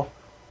show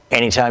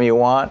anytime you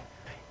want,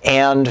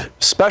 and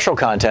special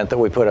content that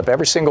we put up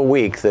every single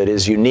week that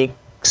is unique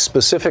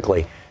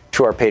specifically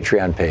to our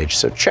Patreon page.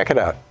 So check it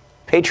out.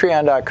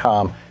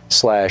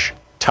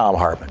 Patreon.com/Thom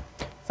Hartmann.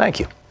 Thank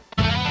you.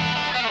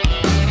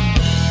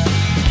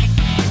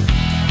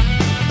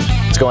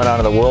 What's going on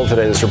in the world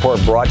today? This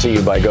report brought to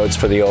you by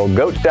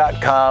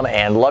goatsfortheoldgoat.com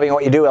and Loving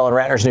What You Do, Ellen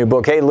Ratner's new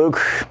book. Hey, Luke.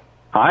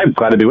 Hi,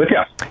 glad to be with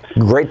you.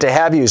 Great to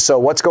have you. So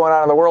what's going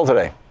on in the world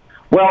today?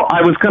 Well,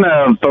 I was going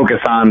to focus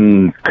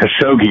on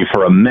Khashoggi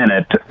for a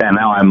minute, and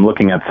now I'm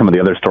looking at some of the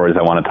other stories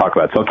I want to talk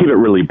about. So I'll keep it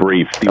really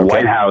brief. The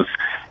White House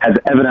has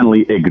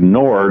evidently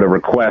ignored a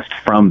request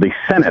from the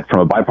Senate,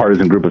 from a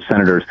bipartisan group of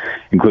senators,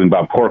 including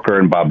Bob Corker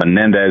and Bob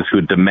Menendez, who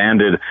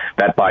demanded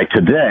that by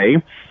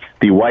today,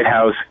 the White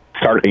House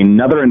start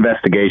another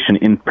investigation,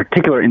 in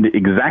particular into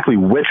exactly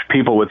which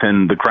people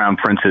within the Crown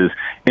Prince's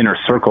inner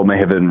circle may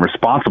have been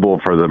responsible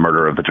for the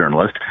murder of the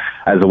journalist,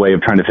 as a way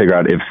of trying to figure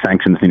out if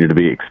sanctions needed to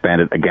be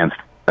expanded against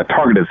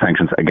targeted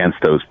sanctions against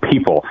those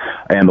people.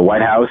 And the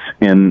White House,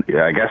 in,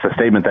 I guess, a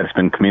statement that's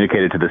been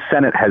communicated to the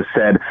Senate, has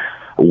said,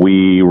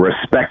 we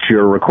respect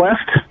your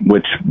request,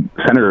 which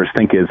senators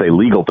think is a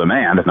legal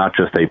demand, not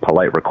just a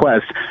polite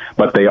request,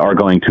 but they are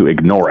going to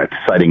ignore it,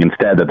 citing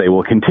instead that they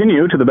will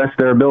continue, to the best of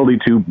their ability,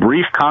 to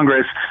brief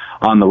Congress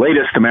on the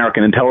latest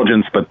American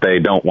intelligence, but they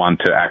don't want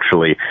to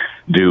actually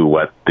do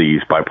what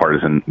these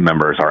bipartisan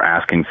members are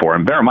asking for.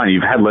 And bear in mind,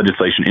 you've had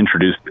legislation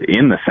introduced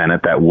in the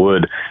Senate that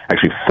would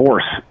actually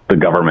force the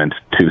government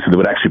to, so they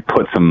would actually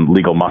put some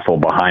legal muscle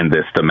behind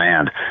this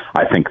demand.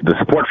 I think the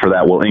support for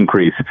that will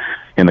increase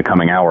in the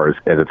coming hours,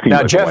 as it seems.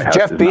 Now, like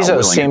Jeff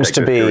Bezos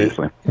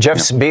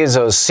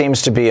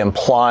seems to be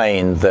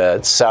implying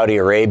that Saudi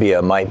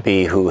Arabia might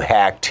be who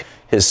hacked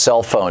his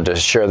cell phone to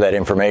share that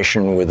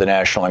information with the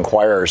National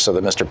Enquirer so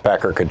that Mr.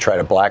 Pecker could try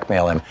to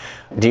blackmail him.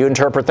 Do you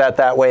interpret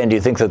that way, and do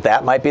you think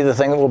that might be the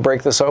thing that will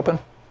break this open?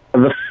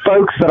 The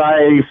folks that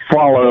I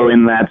follow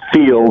in that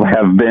field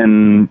have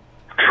been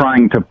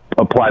trying to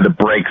apply the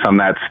brakes on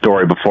that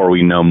story before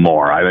we know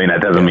more. I mean,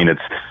 that doesn't mean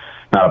it's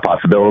not a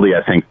possibility.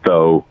 I think,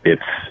 though,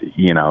 it's,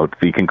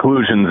 the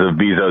conclusions of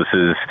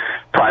Bezos's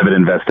private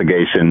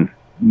investigation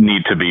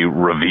need to be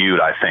reviewed,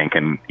 I think,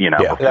 and,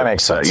 that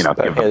makes sense. It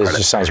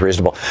just sounds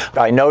reasonable.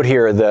 I note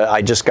here that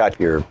I just got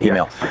your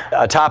email.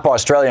 A top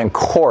Australian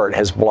court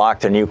has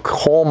blocked a new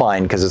coal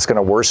mine because it's going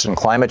to worsen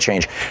climate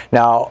change.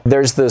 Now,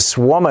 there's this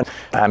woman,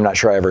 I'm not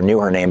sure I ever knew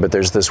her name, but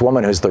there's this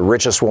woman who's the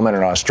richest woman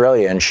in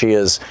Australia, and she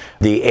is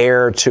the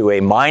heir to a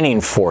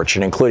mining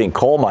fortune, including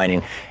coal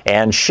mining,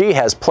 and she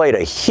has played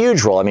a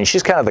huge role. I mean,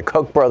 she's kind of the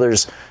Koch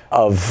brothers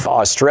of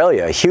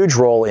Australia, a huge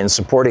role in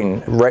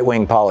supporting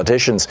right-wing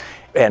politicians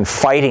and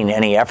fighting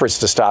any efforts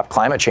to stop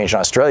climate change in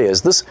Australia.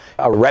 Is this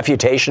a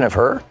refutation of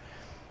her?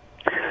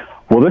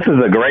 Well, this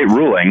is a great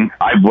ruling.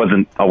 I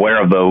wasn't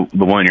aware of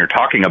the one you're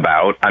talking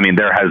about. I mean,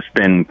 there has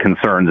been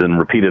concerns in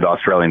repeated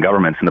Australian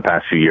governments in the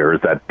past few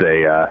years that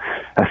they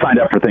have signed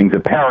up for things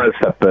at Paris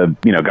that the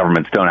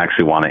governments don't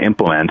actually want to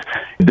implement.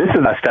 This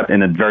is a step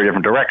in a very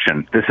different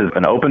direction. This is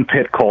an open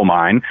pit coal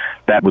mine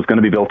that was going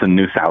to be built in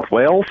New South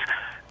Wales.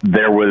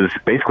 There was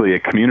basically a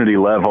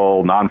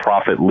community-level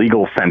nonprofit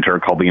legal center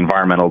called the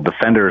Environmental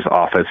Defenders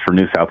Office for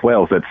New South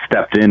Wales that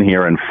stepped in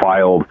here and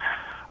filed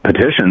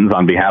petitions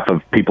on behalf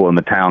of people in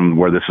the town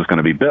where this was going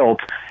to be built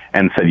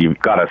and said, you've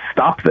got to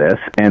stop this.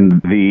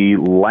 And the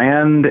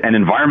Land and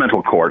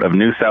Environmental Court of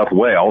New South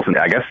Wales, and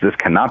I guess this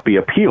cannot be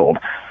appealed,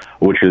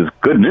 which is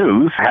good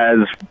news, has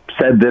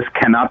said this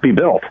cannot be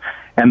built.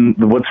 And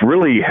what's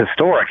really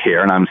historic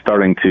here, and I'm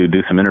starting to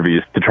do some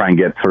interviews to try and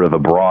get sort of a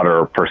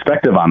broader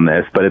perspective on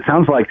this, but it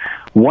sounds like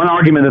one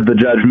argument that the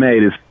judge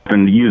made has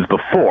been used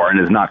before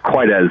and is not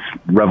quite as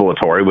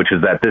revelatory, which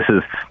is that this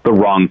is the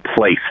wrong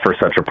place for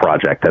such a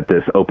project, that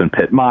this open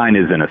pit mine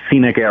is in a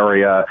scenic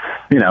area,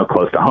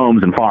 close to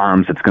homes and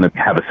farms. It's going to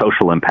have a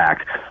social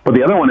impact. But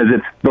the other one is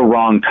it's the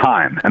wrong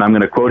time. And I'm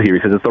going to quote here.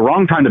 He says, it's the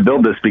wrong time to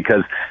build this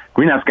because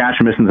greenhouse gas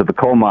emissions at the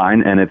coal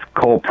mine and its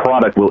coal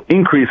product will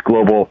increase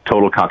global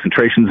total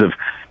concentrations of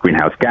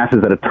greenhouse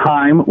gases at a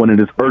time when it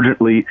is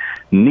urgently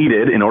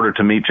needed in order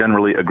to meet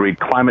generally agreed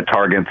climate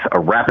targets. A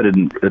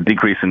rapid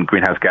decrease in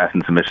greenhouse gas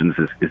emissions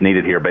is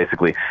needed here,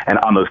 basically. And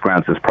on those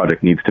grounds, this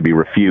project needs to be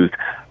refused.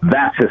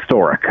 That's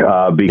historic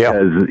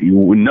because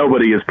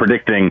nobody is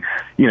predicting,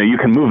 you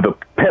can move the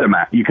pit,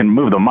 you can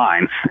move the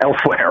mines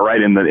elsewhere,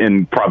 right?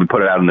 And probably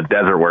put it out in the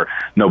desert where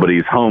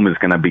nobody's home is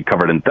going to be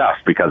covered in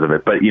dust because of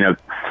it. But,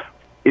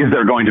 is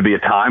there going to be a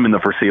time in the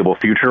foreseeable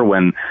future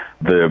when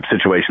the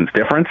situation's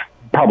different?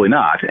 Probably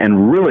not.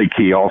 And really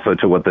key also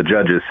to what the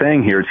judge is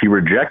saying here is he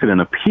rejected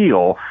an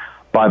appeal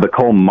by the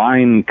coal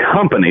mine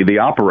company, the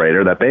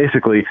operator, that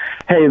basically,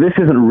 hey, this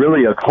isn't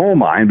really a coal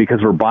mine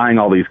because we're buying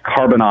all these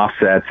carbon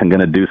offsets and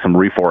going to do some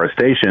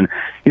reforestation.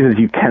 He says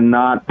you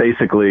cannot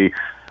basically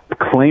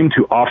claim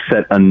to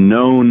offset a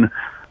known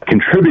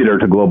contributor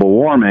to global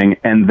warming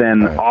and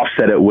then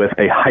offset it with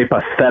a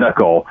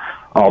hypothetical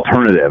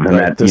alternative, and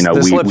that this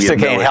we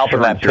lipstick ain't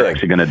helping that pig. You're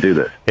actually going to do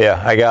this.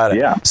 Yeah, I got it.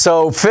 Yeah.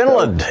 So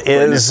Finland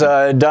is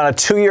done a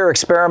 2-year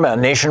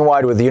experiment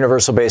nationwide with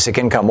universal basic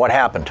income. What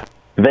happened?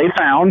 They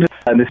found,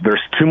 and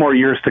there's 2 more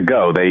years to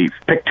go, they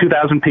picked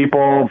 2,000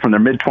 people from their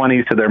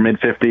mid-20s to their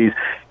mid-50s,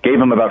 gave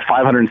them about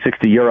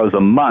 560 euros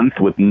a month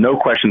with no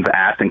questions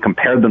asked, and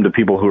compared them to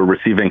people who are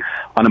receiving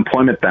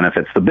unemployment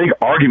benefits. The big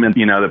argument,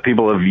 that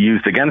people have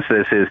used against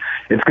this is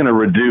it's going to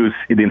reduce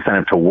the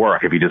incentive to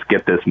work if you just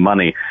get this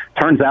money.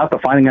 Turns out the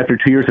finding after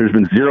 2 years, there's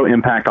been zero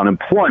impact on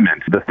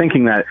employment. The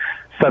thinking that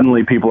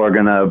suddenly people are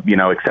going to,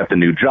 accept a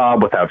new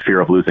job without fear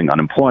of losing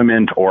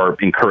unemployment or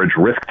encourage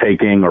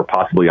risk-taking or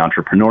possibly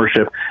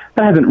entrepreneurship.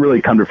 That hasn't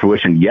really come to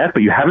fruition yet,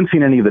 but you haven't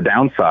seen any of the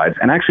downsides.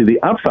 And actually,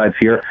 the upsides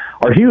here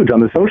are huge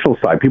on the social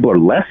side. People are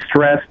less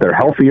stressed, they're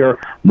healthier,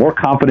 more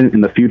confident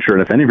in the future.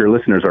 And if any of your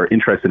listeners are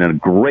interested in a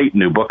great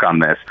new book on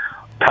this,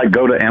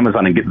 go to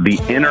Amazon and get The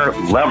Inner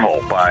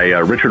Level by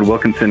Richard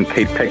Wilkinson,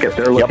 Kate Pickett.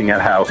 They're looking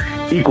at how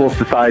equal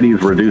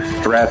societies reduce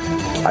stress.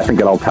 I think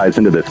it all ties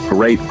into this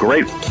great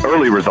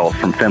early results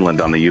from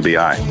Finland on the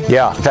UBI.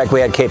 Yeah, in fact,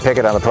 we had Kate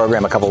Pickett on the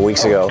program a couple of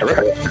weeks ago.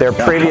 Their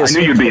previous, I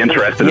knew you'd be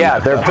interested.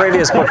 Their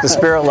previous book, The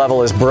Spirit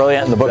Level, is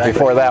brilliant, and the book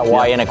before that,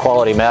 Why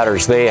Inequality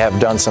Matters. They have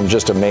done some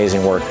just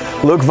amazing work.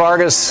 Luke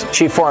Vargas,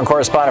 Chief Foreign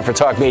Correspondent for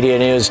Talk Media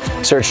News.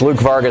 Search Luke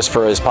Vargas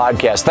for his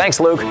podcast. Thanks,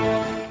 Luke.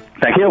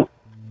 Thank you.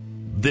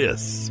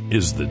 This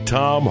is the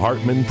Thom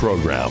Hartmann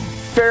Program.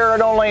 Fair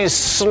and only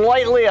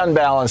slightly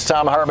unbalanced.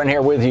 Thom Hartmann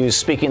here with you,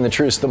 speaking the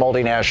truth to the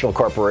multinational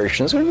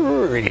corporations.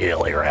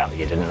 Really around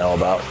you didn't know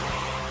about.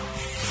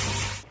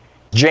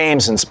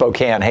 James in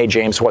Spokane. Hey,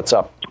 James, what's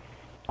up?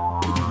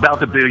 About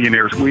the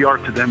billionaires, we are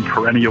to them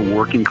perennial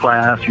working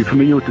class. You're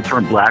familiar with the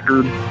term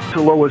blackguard? It's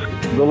the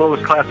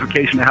lowest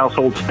classification of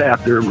household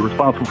staff. They're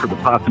responsible for the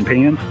pots and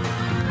pans.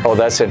 Oh,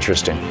 that's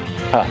interesting.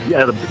 Huh.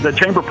 Yeah, the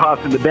chamber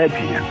pots and the bed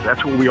pans.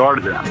 That's what we are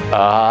to them.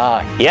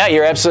 Yeah,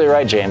 you're absolutely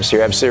right, James.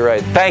 You're absolutely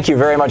right. Thank you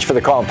very much for the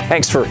call.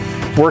 Thanks for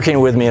working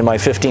with me in my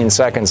 15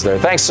 seconds there.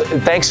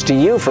 Thanks to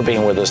you for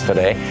being with us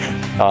today.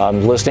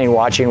 Listening,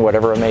 watching,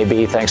 whatever it may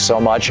be, thanks so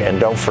much. And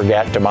don't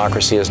forget,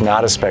 democracy is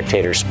not a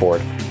spectator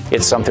sport.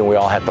 It's something we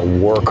all have to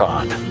work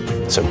on.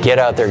 So get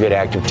out there, get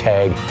active,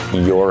 tag,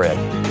 you're it.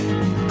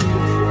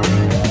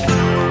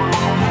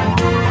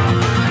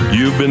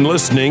 You've been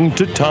listening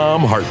to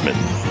Thom Hartmann.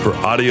 For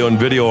audio and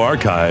video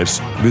archives,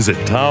 visit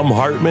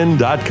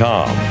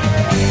thomhartmann.com.